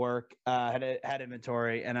went to work, had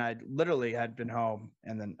inventory, and I literally had been home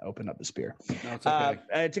and then opened up the spear. No, it's okay.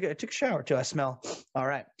 I took a shower too. I smell all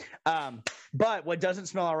right. But what doesn't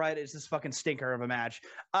smell all right is this fucking stinker of a match.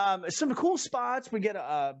 Some cool spots. We get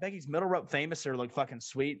Becky's middle rope famouser look fucking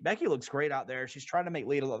sweet. Becky looks great out there. She's trying to make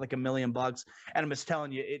Lita look like $1 million, and I'm just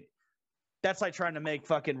telling you, that's like trying to make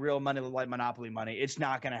fucking real money look like Monopoly money. It's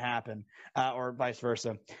not going to happen, or vice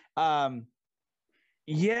versa.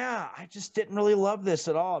 Yeah, I just didn't really love this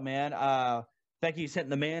at all, man. Becky's hitting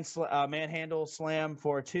the manhandle slam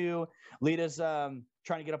for 2. Lita's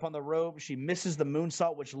trying to get up on the rope. She misses the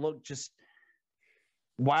moonsault, which looked just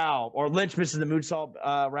wow. Or Lynch misses the moonsault,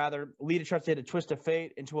 rather. Lita tries to hit a twist of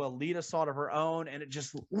fate into a Lita salt of her own, and it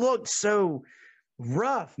just looked so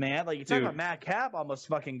rough, man. Like, you talk about Madcap almost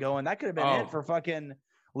fucking going. That could have been it for fucking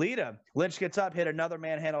Lita. Lynch gets up, hit another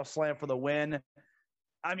manhandle slam for the win.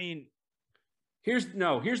 I mean... Here's the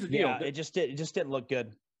deal. Yeah, it just didn't look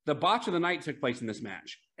good. The botch of the night took place in this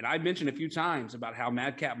match. And I mentioned a few times about how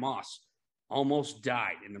Madcap Moss almost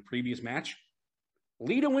died in the previous match.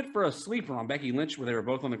 Lita went for a sleeper on Becky Lynch where they were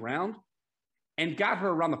both on the ground and got her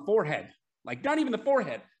around the forehead. Like, not even the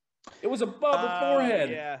forehead. It was above her forehead.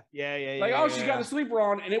 Yeah. Like, she's got a sleeper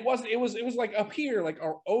on, and it was like up here, like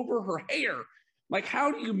over her hair. Like,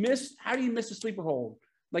 how do you miss a sleeper hold?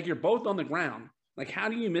 Like, you're both on the ground. Like, how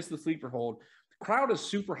do you miss the sleeper hold? Crowd is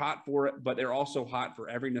super hot for it, but they're also hot for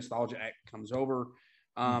every nostalgia act that comes over.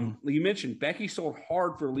 You mentioned Becky sold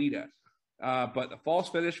hard for Lita, but the false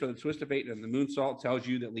finish for the twist of fate and the moonsault tells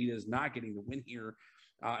you that Lita is not getting the win here.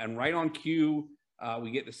 And right on cue, we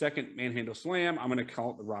get the second manhandle slam. I'm going to call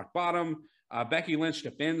it the rock bottom. Becky Lynch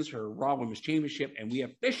defends her Raw Women's Championship, and we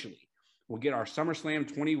officially will get our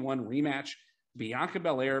SummerSlam 21 rematch: Bianca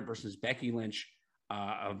Belair versus Becky Lynch.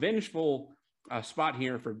 A vengeful spot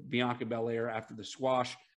here for Bianca Belair after the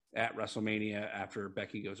squash at WrestleMania after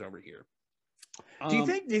Becky goes over here. Do you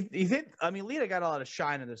think, I mean, Lita got a lot of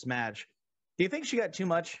shine in this match. Do you think she got too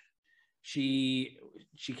much? She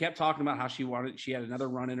kept talking about how she had another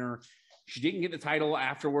run in her. She didn't get the title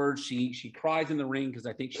afterwards. She cries in the ring because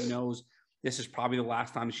I think she knows this is probably the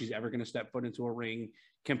last time she's ever going to step foot into a ring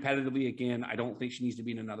competitively again. I don't think she needs to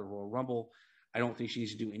be in another Royal Rumble. I don't think she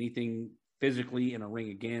needs to do anything physically in a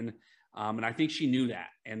ring again. And I think she knew that.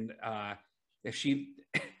 And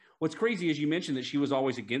what's crazy is you mentioned that she was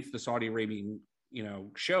always against the Saudi Arabian,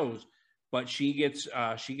 shows, but she gets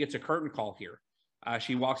a curtain call here.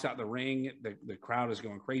 She walks out the ring. The crowd is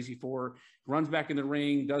going crazy for her. Runs back in the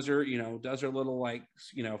ring. Does her little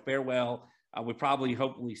farewell. We've probably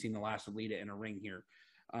hopefully seen the last of Lita in a ring here,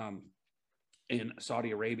 in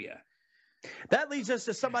Saudi Arabia. That leads us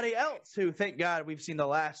to somebody else who, thank God, we've seen the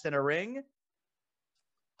last in a ring.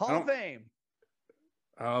 Hall of Fame.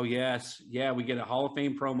 Oh yes, yeah, we get a Hall of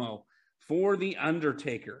Fame promo for the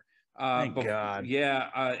Undertaker. Thank God.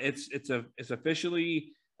 Yeah, it's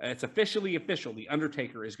officially official. The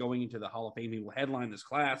Undertaker is going into the Hall of Fame. He will headline this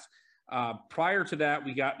class. Prior to that,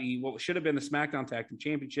 we got what should have been the SmackDown Tag Team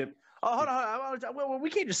Championship. Oh, hold on. Well, we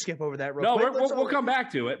can't just skip over that real quick. We'll come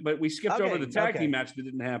back to it, but we skipped over the tag team match that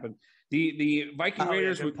didn't happen. The Viking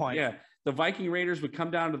Raiders the Viking Raiders would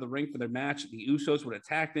come down to the ring for their match. The Usos would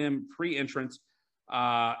attack them pre-entrance.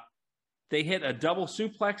 They hit a double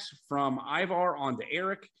suplex from Ivar onto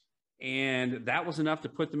Eric, and that was enough to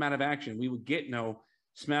put them out of action. We would get no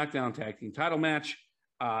SmackDown Tag Team title match.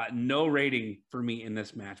 No rating for me in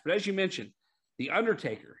this match. But as you mentioned, The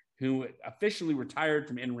Undertaker, who officially retired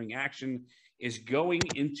from in-ring action, is going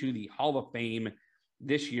into the Hall of Fame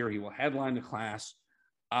this year. He will headline the class.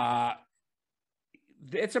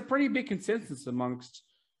 It's a pretty big consensus amongst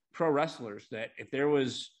pro wrestlers that if there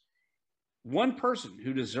was one person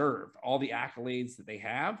who deserved all the accolades that they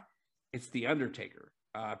have, it's The Undertaker.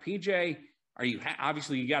 PJ, are you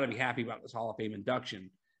obviously you got to be happy about this Hall of Fame induction.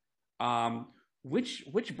 Which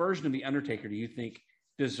version of The Undertaker do you think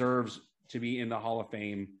deserves to be in the Hall of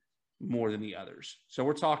Fame more than the others? So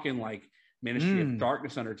we're talking like Ministry of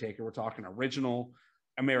Darkness Undertaker. We're talking original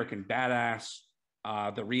American Badass,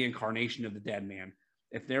 the reincarnation of the dead man.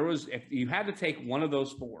 If you had to take one of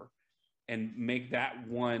those four and make that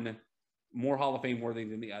one more Hall of Fame worthy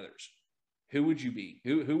than the others, who would you be?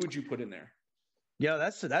 Who would you put in there? Yeah,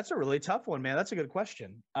 that's a really tough one, man. That's a good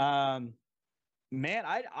question. Man,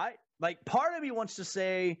 I like, part of me wants to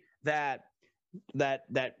say that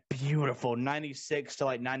beautiful 96 to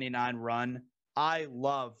like 99 run. I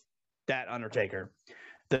love that Undertaker.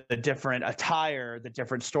 The different attire, the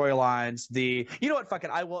different storylines,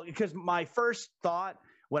 I will, because my first thought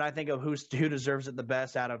when I think of who deserves it the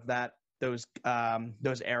best out of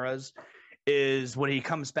those eras is when he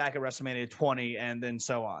comes back at WrestleMania 20 and then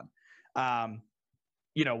so on.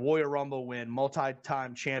 Royal Rumble win,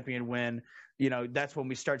 multi-time champion win. That's when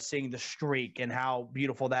we start seeing the streak and how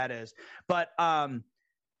beautiful that is. But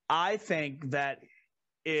I think that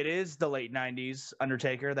it is the late 90s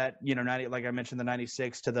Undertaker, that, 90, like I mentioned, the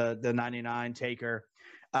 96 to the 99 Taker,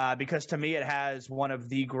 because to me it has one of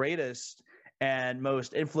the greatest and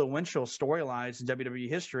most influential storylines in WWE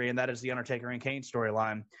history, and that is the Undertaker and Kane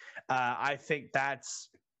storyline. I think that's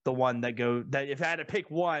the one that if I had to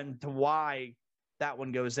pick one to why that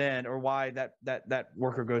one goes in, or why that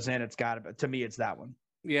worker goes in, to me it's that one.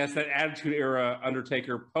 Yes, that Attitude Era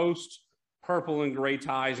Undertaker, post purple and gray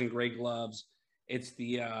ties and gray gloves. It's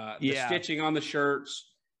the stitching on the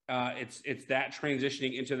shirts. It's that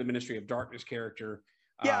transitioning into the Ministry of Darkness character.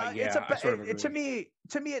 To me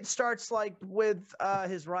it starts like with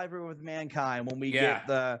his rivalry with Mankind, when we get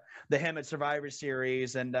the him at Survivor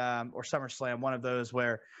Series and or SummerSlam, one of those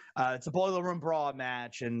where it's a boiler room brawl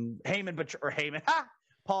match, and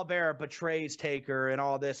Paul Bearer betrays Taker and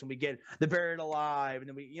all this, and we get the Buried Alive, and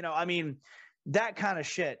then we that kind of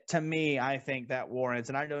shit. To me, I think that warrants,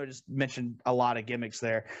 and I know I just mentioned a lot of gimmicks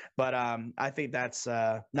there, but I think that's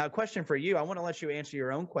now a question for you. I want to let you answer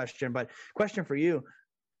your own question, but question for you.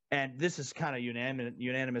 And this is kind of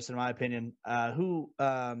unanimous in my opinion. Who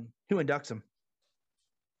inducts him?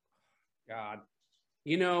 God,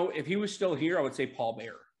 if he was still here, I would say Paul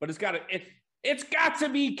Bearer. But it's got to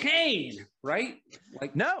be Kane, right?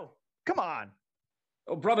 Like, no, come on.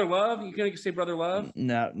 Oh, Brother Love. You gonna say Brother Love?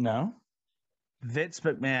 No. Vince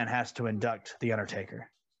McMahon has to induct the Undertaker.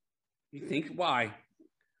 You think why?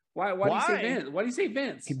 Why do you say Vince? Why do you say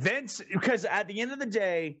Vince? Vince, because at the end of the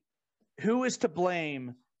day, who is to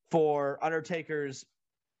blame for Undertaker's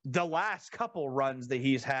the last couple runs that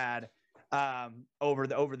he's had over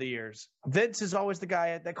the years? Vince is always the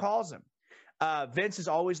guy that calls him. Vince is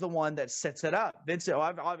always the one that sets it up. Vince,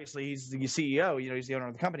 obviously, he's the CEO. He's the owner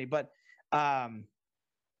of the company. But I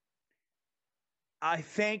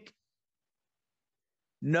think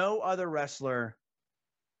no other wrestler,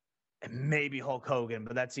 maybe Hulk Hogan,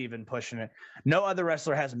 but that's even pushing it. No other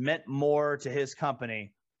wrestler has meant more to his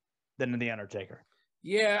company than the Undertaker.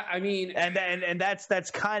 Yeah, I mean, and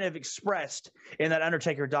that's kind of expressed in that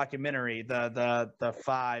Undertaker documentary, the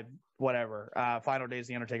 5 whatever, Final Days of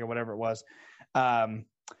the Undertaker, whatever it was.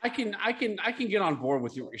 I can get on board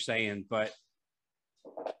with what you're saying, but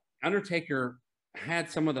Undertaker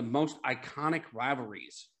had some of the most iconic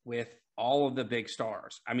rivalries with all of the big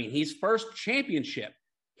stars. I mean, his first championship,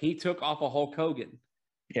 he took off of Hulk Hogan.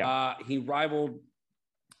 Yeah. He rivaled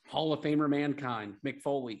Hall of Famer Mankind, Mick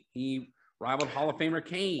Foley. He rivaled Hall of Famer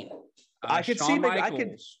Kane. I could see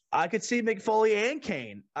Mick Foley and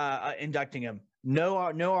Kane inducting him. No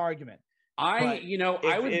argument.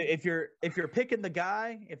 If you're picking the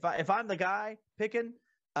guy, if I'm the guy picking,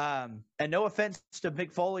 and no offense to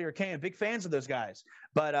Mick Foley or Kane, big fans of those guys,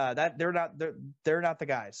 but that they're not the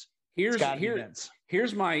guys. Here's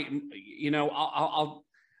my,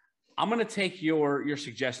 I'm going to take your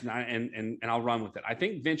suggestion and I'll run with it. I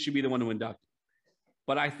think Vince should be the one to induct him,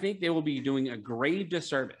 but I think they will be doing a grave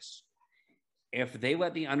disservice if they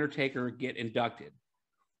let the Undertaker get inducted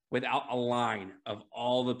without a line of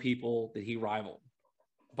all the people that he rivaled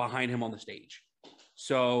behind him on the stage.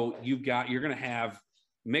 So you're going to have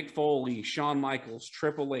Mick Foley, Shawn Michaels,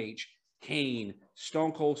 Triple H, Kane,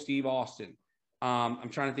 Stone Cold Steve Austin. I'm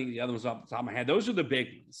trying to think of the other ones off the top of my head. Those are the big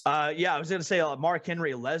ones. I was going to say Mark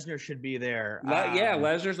Henry, Lesnar should be there.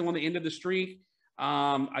 Lesnar's the one that ended the streak.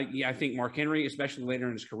 I think Mark Henry, especially later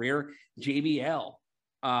in his career. JBL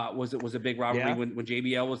was a big rivalry when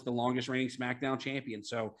JBL was the longest reigning SmackDown champion.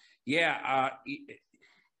 So I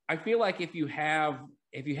feel like if you have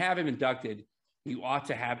him inducted, you ought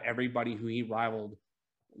to have everybody who he rivaled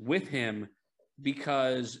with him,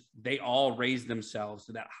 because they all raised themselves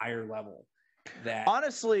to that higher level. That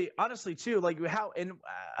honestly too, like how, and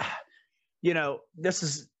this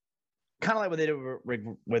is kind of like what they did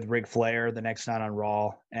with Ric Flair the next night on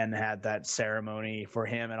Raw, and had that ceremony for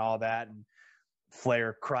him and all that, and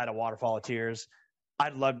Flair cried a waterfall of tears.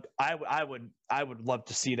 I would love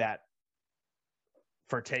to see that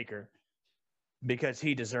for Taker, because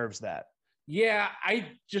he deserves that. Yeah, I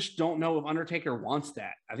just don't know if Undertaker wants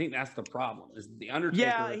that. I think that's the problem. Is the Undertaker?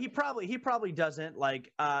 Yeah, he probably doesn't.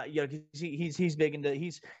 Like, he's big into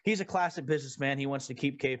he's a classic businessman. He wants to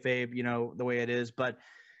keep kayfabe, the way it is. But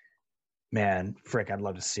man, frick, I'd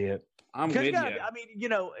love to see it. I'm with you. I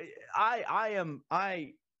mean,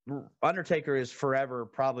 Undertaker is forever,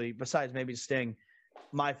 probably, besides maybe Sting,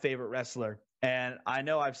 my favorite wrestler. And I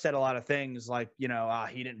know I've said a lot of things like, he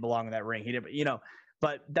didn't belong in that ring. He didn't,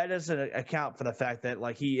 but that doesn't account for the fact that,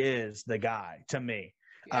 like, he is the guy to me.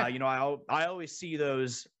 Yeah. I always see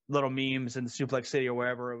those little memes in the Suplex City or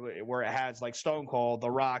wherever, where it has like Stone Cold, The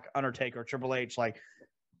Rock, Undertaker, Triple H, like,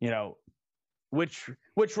 which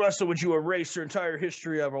wrestler would you erase your entire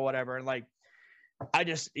history of or whatever? And like,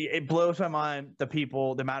 it blows my mind the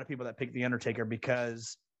amount of people that pick the Undertaker,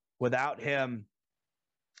 because without him,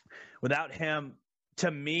 to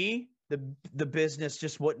me, the business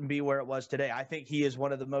just wouldn't be where it was today. I think he is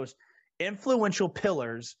one of the most influential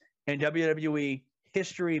pillars in WWE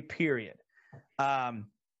history, period.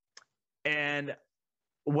 And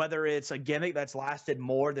whether it's a gimmick that's lasted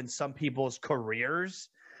more than some people's careers,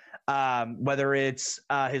 whether it's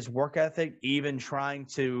his work ethic, even trying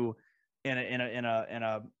to in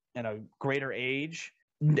a greater age,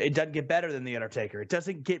 it doesn't get better than the Undertaker. It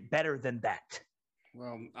doesn't get better than that.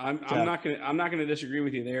 Well, I'm not gonna disagree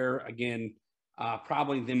with you there. Again,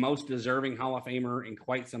 probably the most deserving Hall of Famer in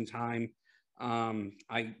quite some time. There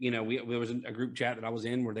was a group chat that I was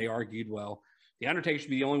in where they argued, well, the Undertaker should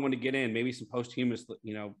be the only one to get in. Maybe some posthumously,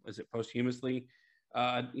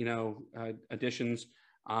 additions.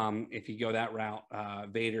 If you go that route,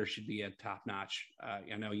 Vader should be a top notch.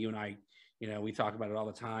 I know you and I, we talk about it all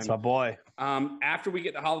the time. It's my boy. After we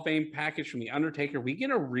get the Hall of Fame package from the Undertaker, we get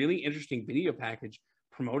a really interesting video package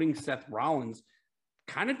promoting Seth Rollins,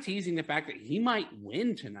 kind of teasing the fact that he might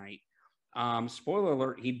win tonight. Spoiler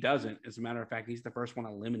alert, he doesn't. As a matter of fact, he's the first one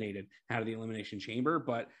eliminated out of the Elimination Chamber.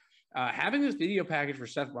 But having this video package for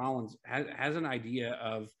Seth Rollins has an idea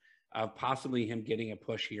of possibly him getting a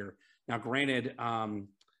push here. Now, granted,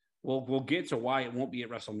 we'll get to why it won't be at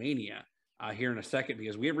WrestleMania here in a second,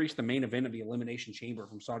 because we have reached the main event of the Elimination Chamber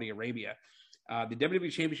from Saudi Arabia. The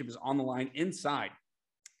WWE Championship is on the line inside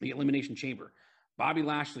the Elimination Chamber. Bobby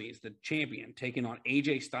Lashley is the champion, taking on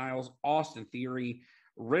AJ Styles, Austin Theory,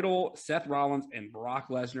 Riddle, Seth Rollins, and Brock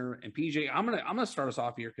Lesnar. And PJ, I'm gonna start us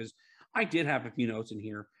off here because I did have a few notes in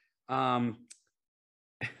here. The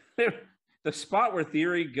spot where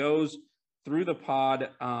Theory goes through the pod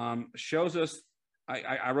shows us.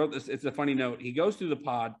 I wrote this. It's a funny note. He goes through the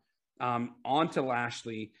pod onto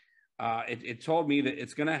Lashley. It told me that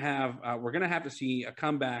it's gonna have. We're gonna have to see a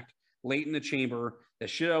comeback late in the chamber that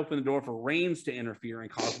should open the door for Reigns to interfere and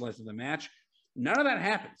cause the rest of the match. None of that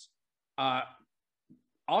happens.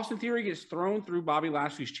 Austin Theory gets thrown through Bobby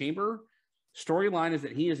Lashley's chamber. Storyline is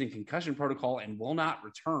that he is in concussion protocol and will not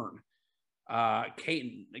return.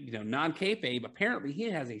 Non-kayfabe, apparently he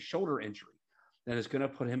has a shoulder injury that is going to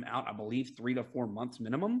put him out, I believe, 3 to 4 months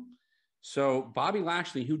minimum. So Bobby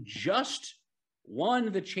Lashley, who just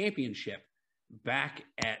won the championship back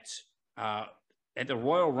at the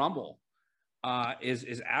Royal Rumble,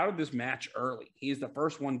 is out of this match early. He is the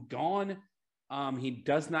first one gone. He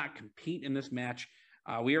does not compete in this match.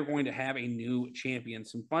 We are going to have a new champion.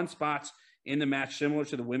 Some fun spots in the match, similar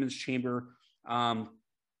to the Women's Chamber.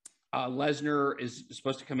 Lesnar is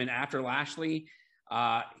supposed to come in after Lashley.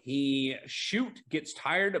 He gets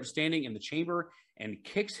tired of standing in the chamber and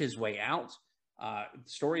kicks his way out. The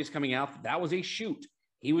story is coming out that was a shoot.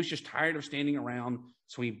 He was just tired of standing around,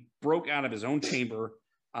 so he broke out of his own chamber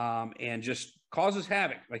and just causes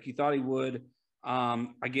havoc like he thought he would.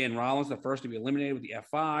 Again, Rollins the first to be eliminated with the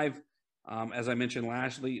F5. As I mentioned,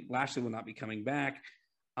 Lashley will not be coming back.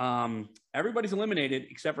 Everybody's eliminated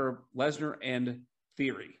except for Lesnar and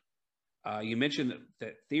Theory. You mentioned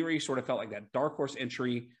that Theory sort of felt like that dark horse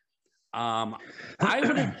entry. I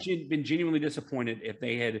would have been genuinely disappointed if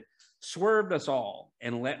they had swerved us all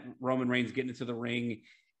and let Roman Reigns get into the ring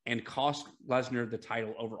and cost Lesnar the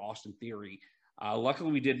title over Austin Theory.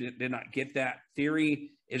 Luckily, we did not get that.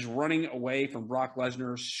 Theory is running away from Brock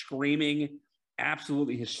Lesnar, screaming,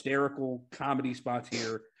 absolutely hysterical comedy spots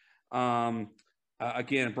here.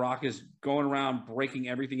 Again, Brock is going around breaking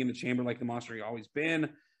everything in the chamber like the monster he's always been.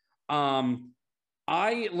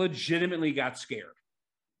 I legitimately got scared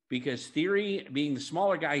because Theory, being the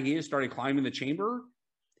smaller guy he is, started climbing the chamber.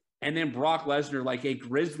 And then Brock Lesnar, like a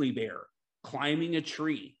grizzly bear, climbing a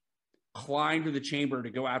tree, climbed to the chamber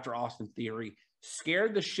to go after Austin Theory.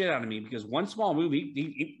 Scared the shit out of me because one small move,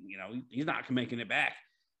 he's not making it back.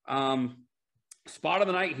 Spot of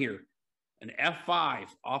the night here, an F5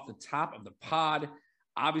 off the top of the pod.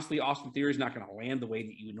 Obviously, Austin Theory is not going to land the way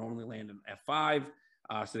that you would normally land an F5,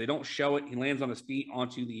 so they don't show it. He lands on his feet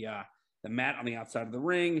onto the mat on the outside of the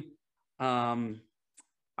ring.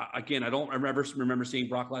 Again, I don't remember seeing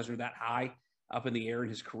Brock Lesnar that high up in the air in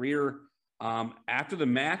his career. After the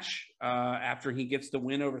match, after he gets the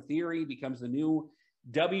win over Theory, becomes the new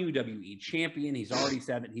WWE champion. He's already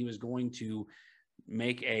said that he was going to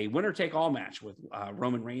make a winner-take-all match with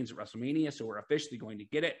Roman Reigns at WrestleMania, so we're officially going to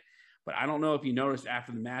get it. But I don't know if you noticed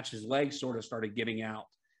after the match, his legs sort of started giving out.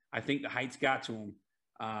 I think the heights got to him.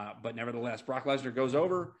 But nevertheless, Brock Lesnar goes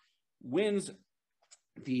over, wins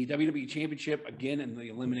the WWE Championship again in the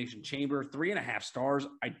Elimination Chamber, 3.5 stars.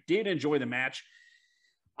 I did enjoy the match.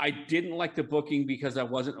 I didn't like the booking because I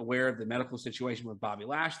wasn't aware of the medical situation with Bobby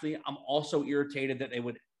Lashley. I'm also irritated that they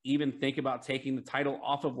would even think about taking the title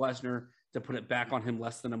off of Lesnar to put it back on him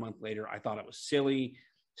less than a month later. I thought it was silly,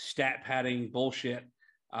 stat padding, bullshit.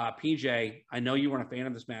 PJ, I know you weren't a fan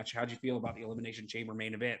of this match. How'd you feel about the Elimination Chamber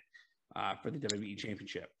main event for the WWE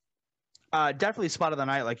Championship? Definitely spot of the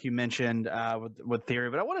night, like you mentioned with Theory.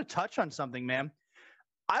 But I want to touch on something, man.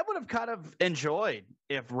 I would have kind of enjoyed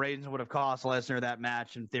if Reigns would have cost Lesnar that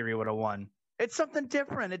match and Theory would have won. It's something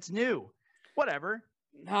different. It's new. Whatever.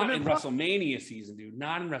 Not in WrestleMania season, dude.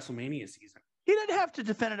 Not in WrestleMania season. He didn't have to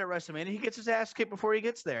defend it at WrestleMania. He gets his ass kicked before he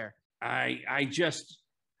gets there. I just,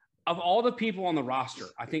 of all the people on the roster,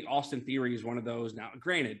 I think Austin Theory is one of those. Now,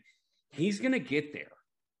 granted, he's going to get there,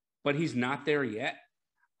 but he's not there yet.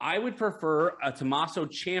 I would prefer a Tommaso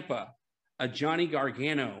Ciampa, a Johnny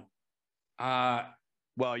Gargano.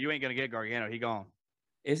 Well, you ain't going to get Gargano. He gone.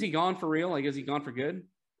 Is he gone for real? Like, is he gone for good?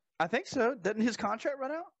 I think so. Didn't his contract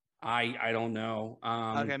run out? I don't know.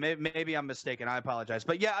 Okay, maybe I'm mistaken. I apologize.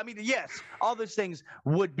 But yeah, I mean, yes, all those things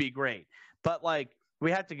would be great. But like,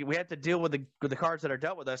 we have to deal with the cards that are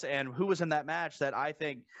dealt with us. And who was in that match that I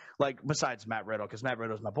think, like, besides Matt Riddle, because Matt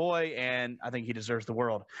Riddle's my boy, and I think he deserves the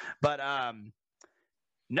world. But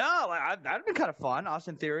no, that'd have been kind of fun.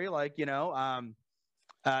 Austin Theory, like,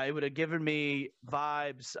 it would have given me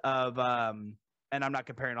vibes of, and I'm not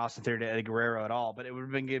comparing Austin Theory to Eddie Guerrero at all, but it would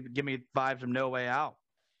have been give me vibes of No Way Out.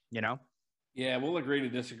 Yeah, we'll agree to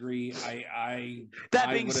disagree. I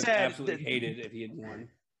being would have said, absolutely hated if he had won.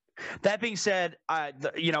 That being said,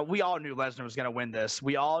 we all knew Lesnar was going to win this.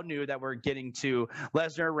 We all knew that we're getting to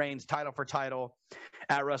Lesnar Reigns title for title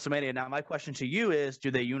at WrestleMania. Now, my question to you is,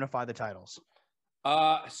 do they unify the titles?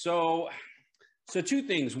 So two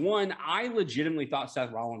things. One, I legitimately thought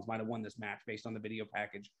Seth Rollins might have won this match based on the video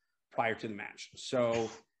package prior to the match. So,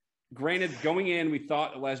 granted, going in, we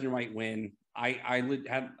thought Lesnar might win. I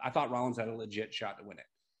thought Rollins had a legit shot to win it.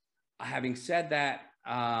 Having said that,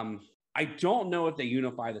 I don't know if they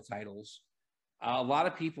unify the titles. A lot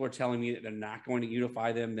of people are telling me that they're not going to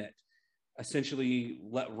unify them, that essentially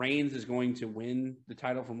Reigns is going to win the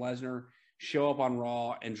title from Lesnar, show up on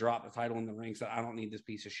Raw and drop the title in the ring, so I don't need this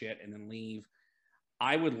piece of shit, and then leave.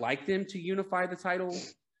 I would like them to unify the title.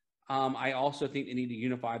 I also think they need to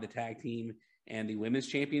unify the tag team and the women's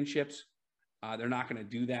championships. They're not going to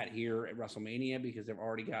do that here at WrestleMania because they've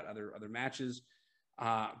already got other matches.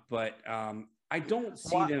 But I don't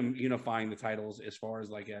see them unifying the titles as far as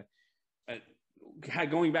like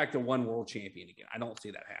going back to one world champion again. I don't see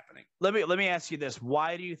that happening. Let me ask you this: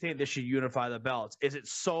 why do you think they should unify the belts? Is it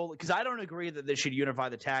solely because I don't agree that they should unify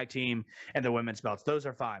the tag team and the women's belts? Those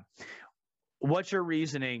are fine. What's your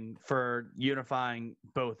reasoning for unifying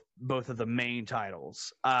both of the main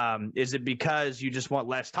titles? Is it because you just want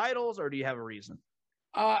less titles, or do you have a reason?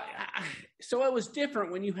 So it was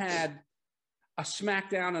different when you had a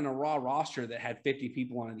SmackDown and a Raw roster that had 50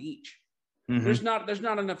 people on it each. Mm-hmm. There's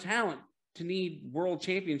not enough talent to need world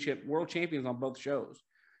champions on both shows.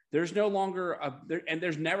 There's no longer and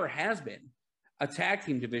there's never has been a tag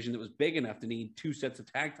team division that was big enough to need 2 sets of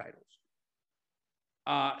tag titles.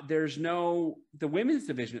 There's the women's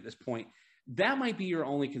division at this point. That might be your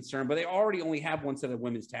only concern, but they already only have 1 set of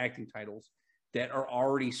women's tag team titles that are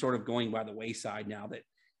already sort of going by the wayside now.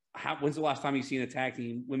 When's the last time you've seen a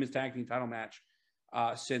women's tag team title match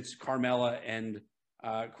since Carmella and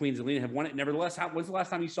Queen Zelina have won it? Nevertheless, when's the last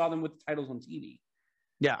time you saw them with the titles on TV?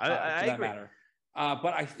 Yeah, I agree. Matter.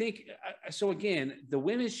 But I think so. Again, the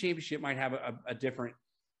women's championship might have a different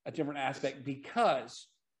aspect because.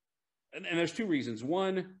 And there's 2 reasons.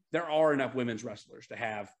 One, there are enough women's wrestlers to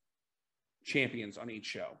have champions on each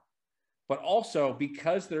show. But also,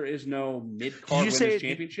 because there is no mid-card women's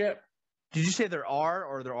championship. Did you say there are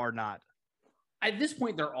or there are not? At this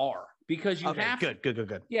point, there are. Because you have...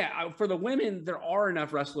 Good. Yeah, for the women, there are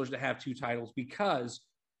enough wrestlers to have 2 titles because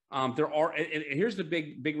there are... And here's the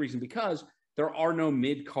big reason. Because there are no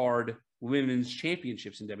mid-card women's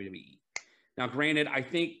championships in WWE. Now, granted, I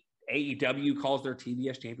think AEW calls their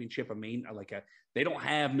TBS championship they don't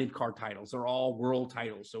have mid-card titles. They're all world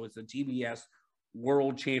titles. So it's the TBS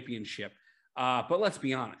world championship. But let's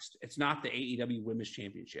be honest. It's not the AEW women's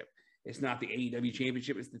championship. It's not the AEW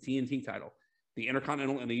championship. It's the TNT title. The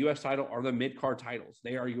Intercontinental and the US title are the mid-card titles.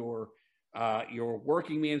 They are your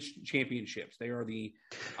working man's championships. They are the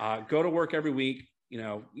go to work every week.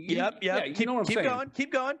 Yep. Yeah, you know what I'm saying.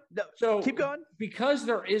 Keep going. So keep going. Because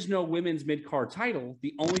there is no women's mid-card title,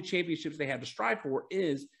 the only championships they have to strive for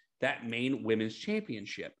is that main women's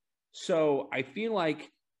championship. So I feel like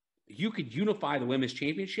you could unify the women's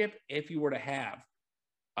championship if you were to have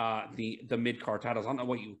the mid-card titles. I don't know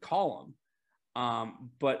what you would call them.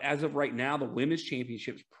 But as of right now, the women's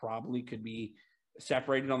championships probably could be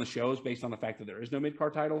separated on the shows based on the fact that there is no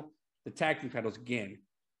mid-card title. The tag team titles, again,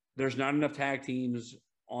 there's not enough tag teams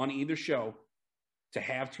on either show to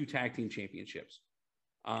have 2 tag team championships.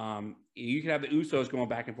 You could have the Usos going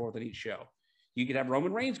back and forth on each show. You could have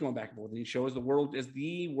Roman Reigns going back and forth on each show as the world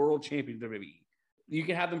champion of WWE. You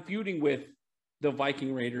can have them feuding with the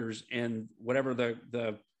Viking Raiders and whatever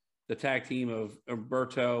the tag team of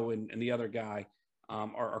Umberto and the other guy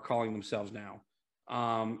are calling themselves now.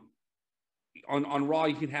 On Raw,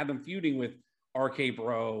 you can have them feuding with RK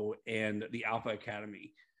Bro and the Alpha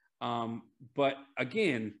Academy. But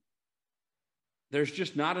again, there's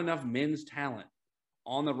just not enough men's talent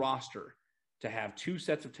on the roster to have 2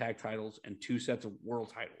 sets of tag titles and 2 sets of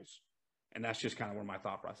world titles. And that's just kind of where my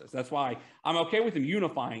thought process. That's why I'm okay with them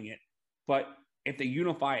unifying it. But if they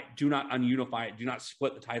unify it, do not ununify it. Do not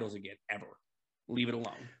split the titles again, ever. Leave it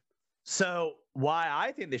alone. So why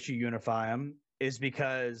I think they should unify them is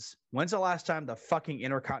because when's the last time the fucking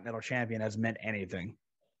Intercontinental Champion has meant anything?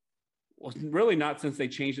 Well, really not since they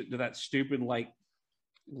changed it to that stupid,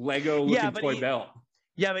 Lego-looking toy belt.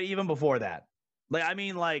 Yeah, but even before that.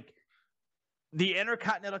 The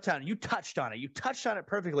Intercontinental title, you touched on it. You touched on it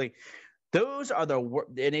perfectly. Those are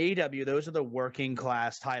in AEW, those are the working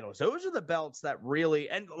class titles. Those are the belts that really,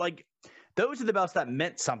 those are the belts that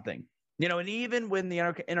meant something. And even when the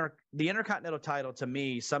Intercontinental title, to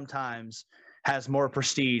me, sometimes has more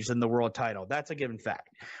prestige than the world title. That's a given fact.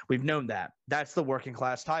 We've known that. That's the working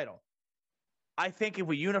class title. I think if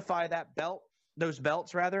we unify those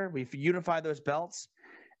belts,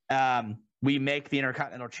 we make the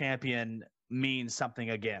Intercontinental Champion mean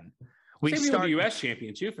something again. We start the U.S.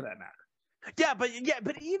 champion too, for that matter. Yeah, but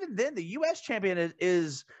even then, the U.S. champion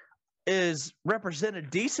is represented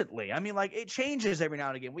decently. It changes every now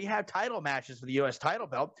and again. We have title matches for the U.S. title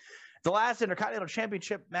belt. The last Intercontinental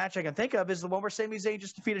Championship match I can think of is the one where Sami Zayn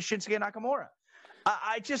just defeated Shinsuke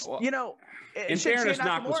In fairness,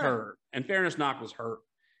 Knock was hurt.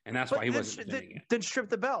 And and that's why he wasn't defending it. Then strip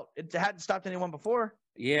the belt. It hadn't stopped anyone before.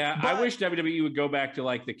 Yeah, but I wish WWE would go back to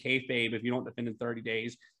like the kayfabe. If you don't defend in 30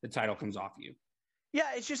 days, the title comes off you. Yeah,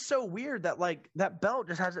 it's just so weird that like that belt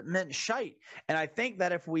just hasn't meant shite. And I think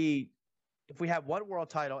that if we have one world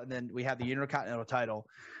title and then we have the Intercontinental title,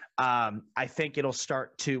 I think it'll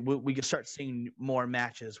start to we can start seeing more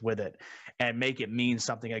matches with it and make it mean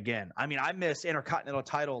something again. I mean, I miss Intercontinental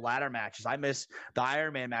title ladder matches. I miss the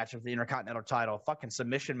Iron Man match of the Intercontinental title, fucking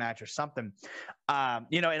submission match or something. And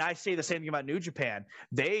I say the same thing about New Japan.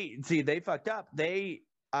 They fucked up. They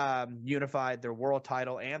unified their world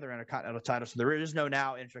title and their Intercontinental title, so there is no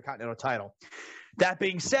now Intercontinental title. That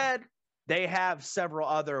being said, they have several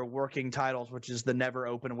other working titles, which is the never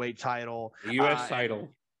open weight title, the U.S. title.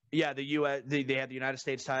 Yeah, the U.S. They have the United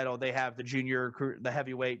States title. They have the junior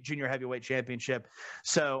heavyweight championship.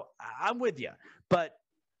 So I'm with you, but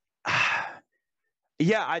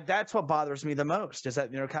yeah, that's what bothers me the most is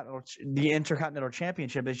that the Intercontinental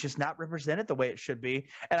Championship is just not represented the way it should be,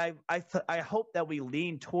 and I hope that we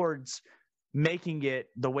lean towards making it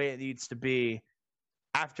the way it needs to be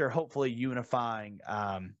after hopefully unifying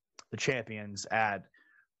the champions at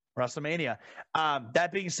WrestleMania.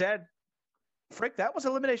 That being said, Frick, that was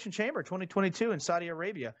Elimination Chamber 2022 in Saudi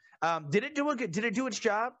Arabia. Did it do its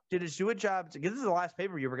job? Did it do its job? This is the last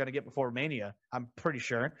pay-per-view we're going to get before Mania, I'm pretty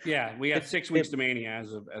sure. Yeah, we have 6 weeks to Mania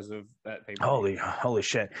as of that pay-per-view. Holy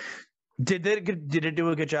shit. Did it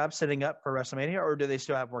do a good job setting up for WrestleMania, or do they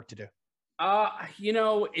still have work to do?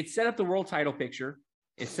 It set up the world title picture.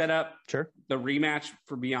 It set up the rematch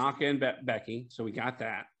for Bianca and Becky, so we got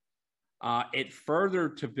that. It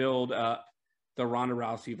furthered to build up the Ronda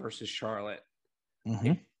Rousey versus Charlotte.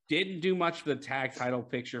 Mm-hmm. It didn't do much for the tag title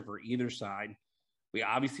picture for either side. We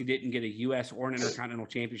obviously didn't get a U.S. or an Intercontinental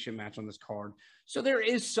Championship match on this card. So there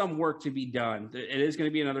is some work to be done. It is going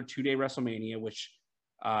to be another 2-day WrestleMania, which,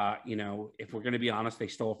 if we're going to be honest, they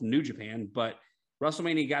stole from New Japan. But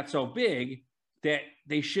WrestleMania got so big that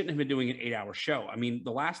they shouldn't have been doing an 8-hour show. I mean,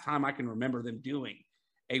 the last time I can remember them doing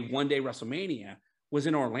a 1-day WrestleMania was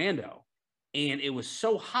in Orlando. And it was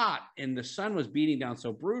so hot and the sun was beating down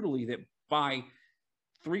so brutally that by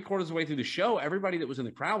 3/4 of the way through the show, everybody that was in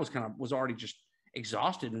the crowd was already just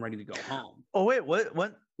exhausted and ready to go home. Oh wait,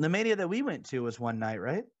 what the Mania that we went to was one night,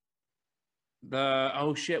 right?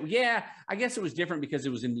 Yeah, I guess it was different because it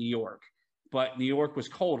was in New York, but New York was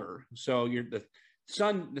colder, so the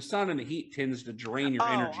sun and the heat tends to drain your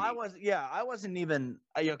energy. I wasn't even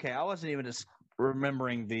just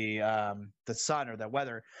remembering the sun or the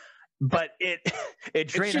weather. But it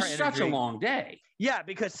drained it's just such a long day. Yeah,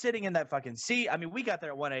 because sitting in that fucking seat. I mean, we got there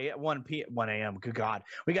at 1 a.m. Good God,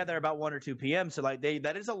 we got there about 1 or 2 p.m. So like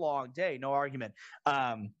that is a long day, no argument.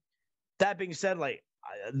 That being said, like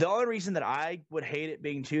the only reason that I would hate it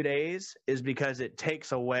being 2 days is because it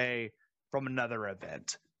takes away from another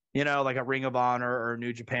event. Like a Ring of Honor or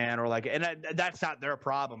New Japan and that's not their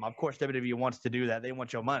problem. Of course, WWE wants to do that. They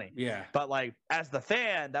want your money. Yeah. But like as the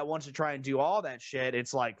fan that wants to try and do all that shit,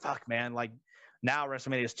 it's like, fuck, man. Like now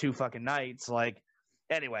WrestleMania is 2 fucking nights. Like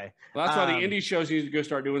anyway. Well, that's why the indie shows need to go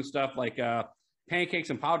start doing stuff like pancakes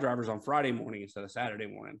and pile drivers on Friday morning instead of Saturday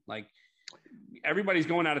morning. Like everybody's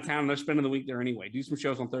going out of town and they're spending the week there anyway. Do some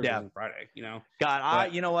shows on Thursday and Friday,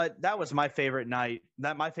 God, you know what? That was my favorite night.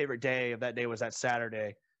 My favorite day of that day was that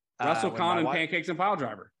Saturday. WrestleCon and Pancakes and Pile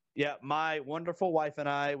Driver. Yeah, my wonderful wife and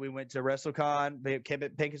I, we went to WrestleCon,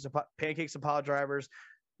 Pancakes and Pile Drivers,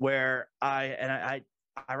 where I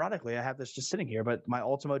ironically, I have this just sitting here, but my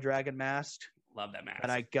Ultimo Dragon mask. Love that mask.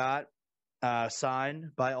 And I got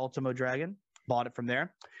signed by Ultimo Dragon, bought it from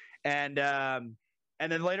there. And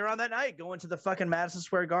then later on that night, going to the fucking Madison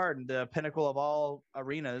Square Garden, the pinnacle of all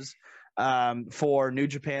arenas, for New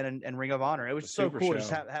Japan and Ring of Honor. It was so cool to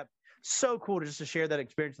just have so cool to share that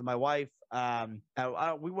experience with my wife.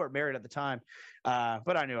 We weren't married at the time,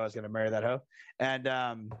 but I knew I was going to marry that hoe. And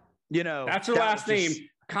that's her last name.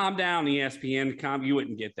 Calm down, ESPN. You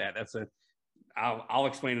wouldn't get that. I'll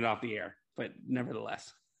explain it off the air, but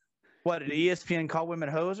nevertheless. What, did ESPN call women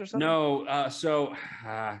hoes or something? No.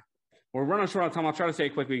 We're running short on time. I'll try to say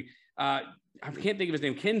it quickly. I can't think of his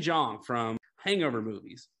name. Ken Jeong from Hangover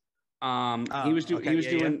movies. He was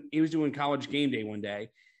doing College Game Day one day.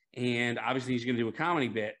 And obviously he's going to do a comedy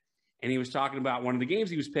bit. And he was talking about one of the games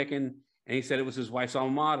he was picking. And he said it was his wife's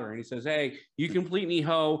alma mater. And he says, "Hey, you complete me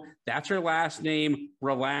hoe. That's her last name.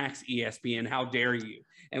 Relax, ESPN. How dare you?"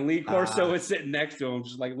 And Lee Corso is sitting next to him,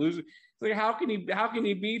 just like losing. It's like, how can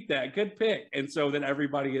he beat that? Good pick. And so then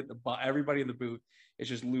everybody in the booth is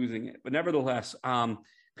just losing it. But nevertheless,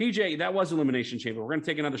 PJ, that was Elimination Chamber. We're going to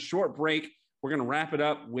take another short break. We're going to wrap it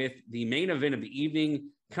up with the main event of the evening,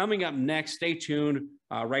 coming up next. Stay tuned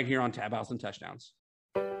right here on Tap Outs and Touchdowns.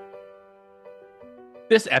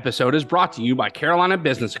 This episode is brought to you by Carolina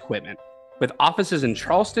Business Equipment. With offices in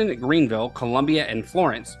Charleston, Greenville, Columbia, and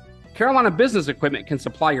Florence, Carolina Business Equipment can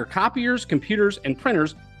supply your copiers, computers, and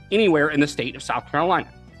printers anywhere in the state of South Carolina.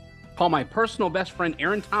 Call my personal best friend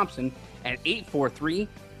Aaron Thompson at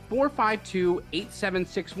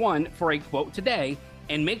 843-452-8761 for a quote today,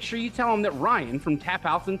 and make sure you tell him that Ryan from Tap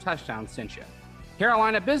Outs and Touchdowns sent you.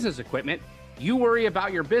 Carolina Business Equipment, you worry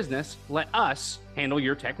about your business, let us handle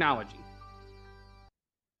your technology.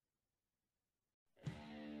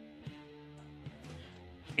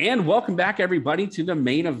 And welcome back, everybody, to the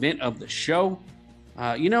main event of the show.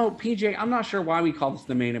 PJ, I'm not sure why we call this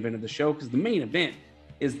the main event of the show, because the main event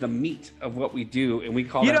is the meat of what we do, and we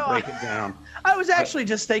call that break it down. I was actually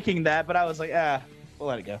just thinking that, but I was like, we'll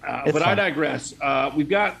let it go. But fine. I digress. We've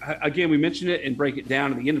got, again, we mentioned it in Break It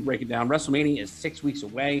Down. At the end of Break It Down, WrestleMania is 6 weeks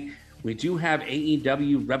away. We do have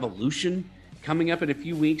AEW Revolution coming up in a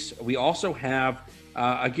few weeks. We also have,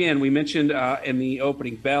 again, we mentioned in the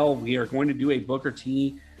opening bell, we are going to do a Booker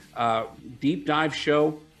T deep dive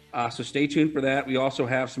show. So stay tuned for that. We also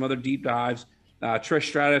have some other deep dives. Trish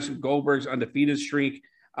Stratus, Goldberg's undefeated streak.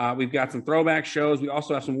 We've got some throwback shows. We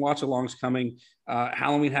also have some watch-alongs coming.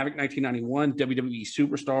 Halloween Havoc 1991, WWE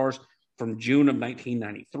Superstars from June of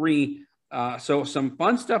 1993. So some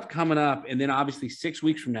fun stuff coming up. And then obviously 6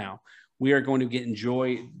 weeks from now, we are going to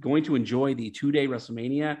enjoy the 2-day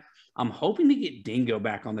WrestleMania. I'm hoping to get Dingo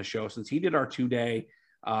back on the show since he did our 2-day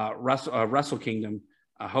Wrestle Kingdom.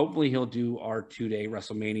 Hopefully he'll do our 2-day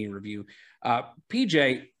WrestleMania review.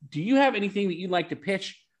 PJ, do you have anything that you'd like to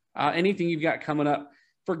pitch? Anything you've got coming up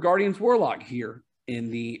for Guardians Warlock here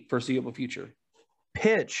in the foreseeable future?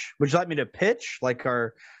 Pitch? Would you like me to pitch? Like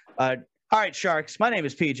our all right, Sharks. My name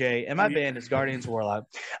is PJ, and my band is Guardians Warlock.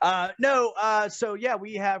 So yeah,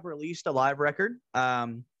 we have released a live record.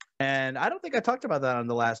 And I don't think I talked about that on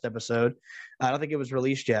the last episode. I don't think it was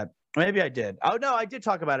released yet. Maybe I did. Oh no, I did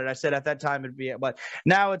talk about it. I said at that time it'd be, but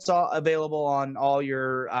now it's all available on all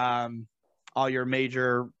your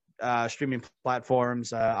major streaming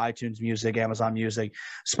platforms: iTunes Music, Amazon Music,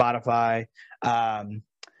 Spotify.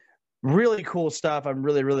 Really cool stuff. I'm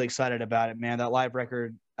really, really excited about it, man. That live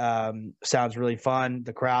record sounds really fun.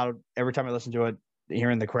 The crowd, every time I listen to it,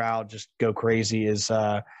 hearing the crowd just go crazy is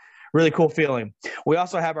really cool feeling. We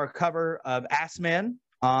also have our cover of Ass Man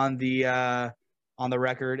on the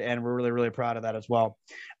record, and we're really, really proud of that as well.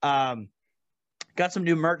 Got some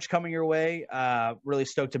new merch coming your way. Really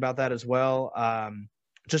stoked about that as well.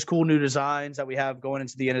 Just cool new designs that we have going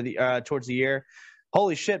into the end of the towards the year.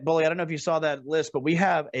 Holy shit, Bully, I don't know if you saw that list, but we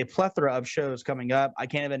have a plethora of shows coming up. I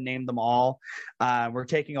can't even name them all. We're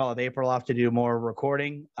taking all of April off to do more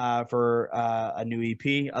recording for a new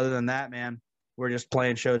EP. Other than that, man, we're just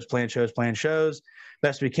playing shows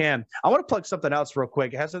best we can. I want to plug something else real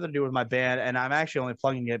quick. It has nothing to do with my band, and I'm actually only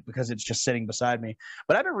plugging it because it's just sitting beside me.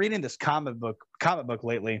 But I've been reading this comic book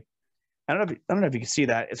lately. I don't know if you can see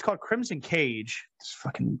that. It's called Crimson Cage. It's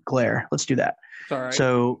fucking glare. Let's do that. It's all right.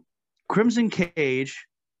 So Crimson Cage.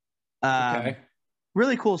 Okay.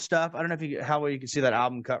 Really cool stuff. I don't know how well you can see that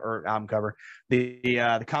album cover,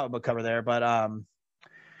 the comic book cover there, but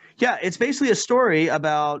yeah, it's basically a story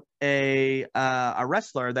about a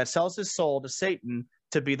wrestler that sells his soul to Satan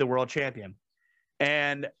to be the world champion,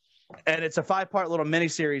 and it's a 5-part little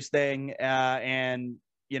miniseries thing, and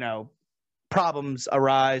problems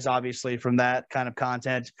arise obviously from that kind of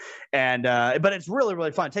content, and but it's really,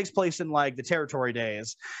 really fun. It takes place in like the territory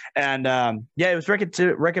days, and it was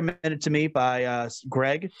recommended to me by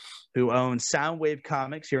Greg, who owns Soundwave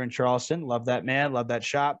Comics here in Charleston. Love that man, love that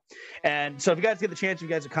shop. And so if you guys get the chance, if you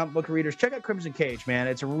guys are comic book readers, check out Crimson Cage, man.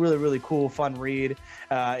 It's a really, really cool, fun read.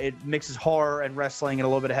 It mixes horror and wrestling and a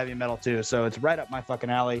little bit of heavy metal too, so it's right up my fucking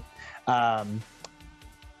alley.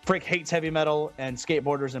 Frick hates heavy metal and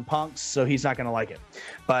skateboarders and punks, so he's not going to like it.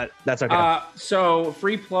 But that's okay. So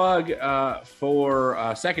free plug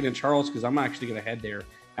for Second and Charles, because I'm actually going to head there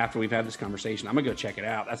after we've had this conversation. I'm going to go check it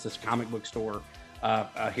out. That's this comic book store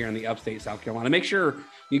here in the upstate South Carolina. Make sure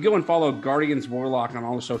you go and follow Guardians Warlock on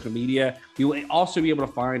all the social media. You will also be able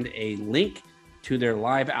to find a link to their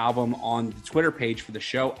live album on the Twitter page for the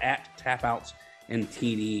show at Tapouts and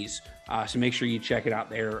TDs. So make sure you check it out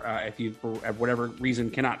there. If you, for whatever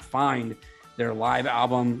reason, cannot find their live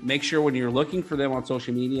album, make sure when you're looking for them on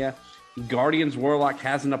social media, Guardians Warlock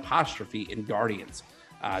has an apostrophe in Guardians.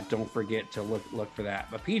 Don't forget to look for that.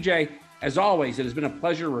 But PJ, as always, it has been a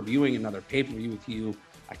pleasure reviewing another pay-per-view with you.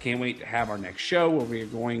 I can't wait to have our next show where we are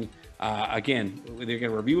going, again, we're going to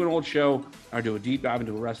review an old show or do a deep dive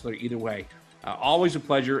into a wrestler. Either way, always a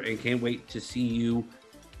pleasure, and can't wait to see you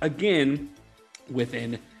again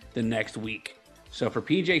within the next week. So for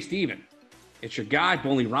PJ Steven, it's your guy,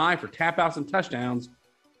 Bully Rye, for Tap Outs and Touchdowns.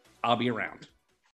 I'll be around.